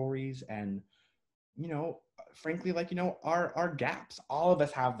our stories and, frankly, our gaps, all of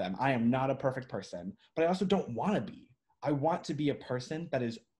us have them. I am not a perfect person, but I also don't want to be. I want to be a person that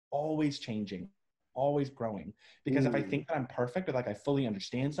is always changing, always growing. Because if I think that I'm perfect or like I fully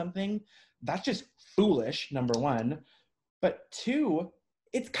understand something, that's just foolish, number one. But two,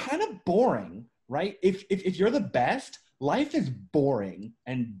 it's kind of boring, right? If you're the best, life is boring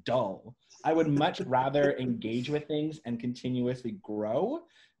and dull. I would much rather engage with things and continuously grow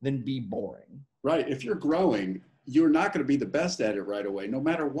than be boring. Right. If you're growing, you're not going to be the best at it right away, no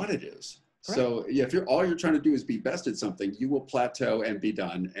matter what it is. Correct. So yeah, if all you're trying to do is be best at something, you will plateau and be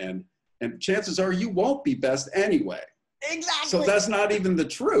done. And chances are you won't be best anyway. Exactly. So that's not even the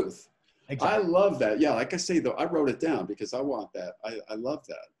truth. Exactly. I love that. Yeah, like I say, though, I wrote it down because I want that. I love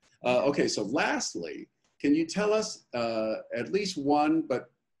that. Okay, so lastly, can you tell us at least one,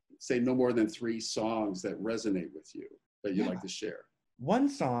 but say no more than 3 songs that resonate with you that you'd like to share? One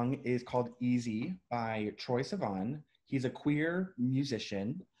song is called Easy by Troye Sivan. He's a queer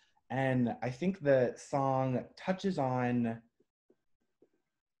musician. And I think the song touches on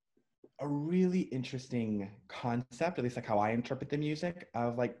a really interesting concept, at least like how I interpret the music,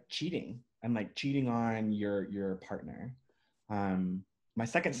 of like cheating and like cheating on your partner. My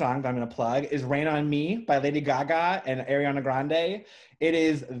second song that I'm going to plug is Rain on Me by Lady Gaga and Ariana Grande. It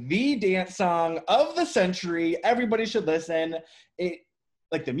is the dance song of the century. Everybody should listen.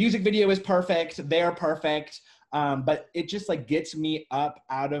 Like the music video is perfect. They're perfect. But it just like gets me up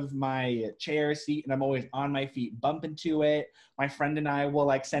out of my chair seat and I'm always on my feet bumping to it. My friend and I will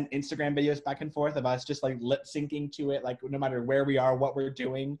like send Instagram videos back and forth of us just like lip syncing to it, like no matter where we are, what we're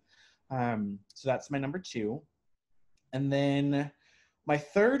doing. So that's my number 2. And then my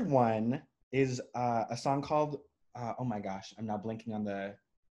third one is a song called, oh my gosh, I'm now blanking on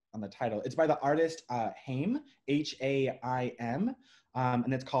the title. It's by the artist Haim, Haim,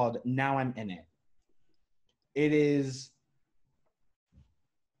 and it's called Now I'm In It. It is,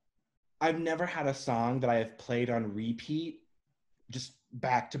 I've never had a song that I have played on repeat, just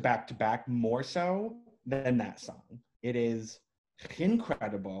back to back to back, more so than that song. It is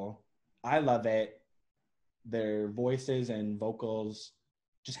incredible. I love it. Their voices and vocals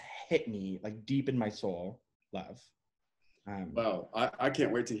just hit me like deep in my soul. Love. Wow, I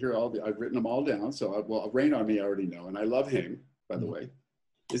can't wait to hear I've written them all down. So Rain on Me I already know, and I love Haim, by the way.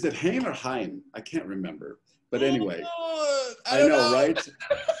 Is it Haim or Haim? I can't remember. But anyway, I know, right?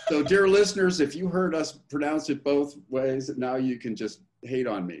 So dear listeners, if you heard us pronounce it both ways, now you can just hate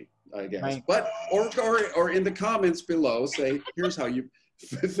on me, I guess. Right. But, or in the comments below, say, here's how you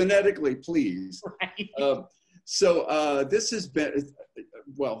phonetically, please. Right. So this has been,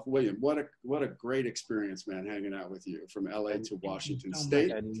 well, William, what a great experience, man, hanging out with you from LA to Washington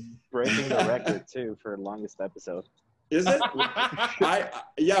State. And breaking the record, too, for longest episode. Is it?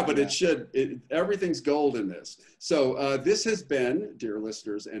 Yeah, but it should. Everything's gold in this. So this has been, dear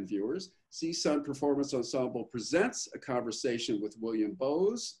listeners and viewers, CSUN Performance Ensemble presents a conversation with William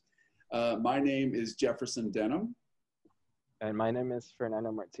Bowes. My name is Jefferson Denim. And my name is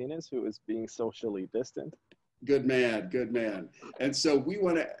Fernando Martinez, who is being socially distant. Good man, good man. And so we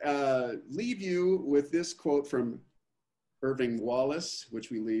want to leave you with this quote from Irving Wallace, which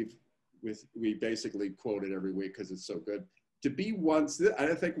we basically quote it every week because it's so good. To be one's,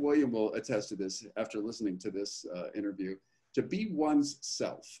 I think William will attest to this after listening to this interview, to be one's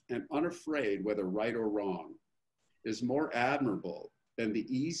self and unafraid, whether right or wrong, is more admirable than the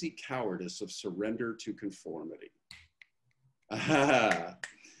easy cowardice of surrender to conformity.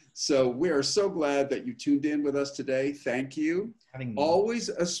 So we are so glad that you tuned in with us today. Thank you. Always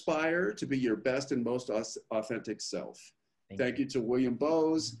aspire to be your best and most authentic self. Thank you to William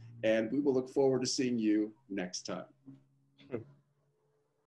Bowes, and we will look forward to seeing you next time.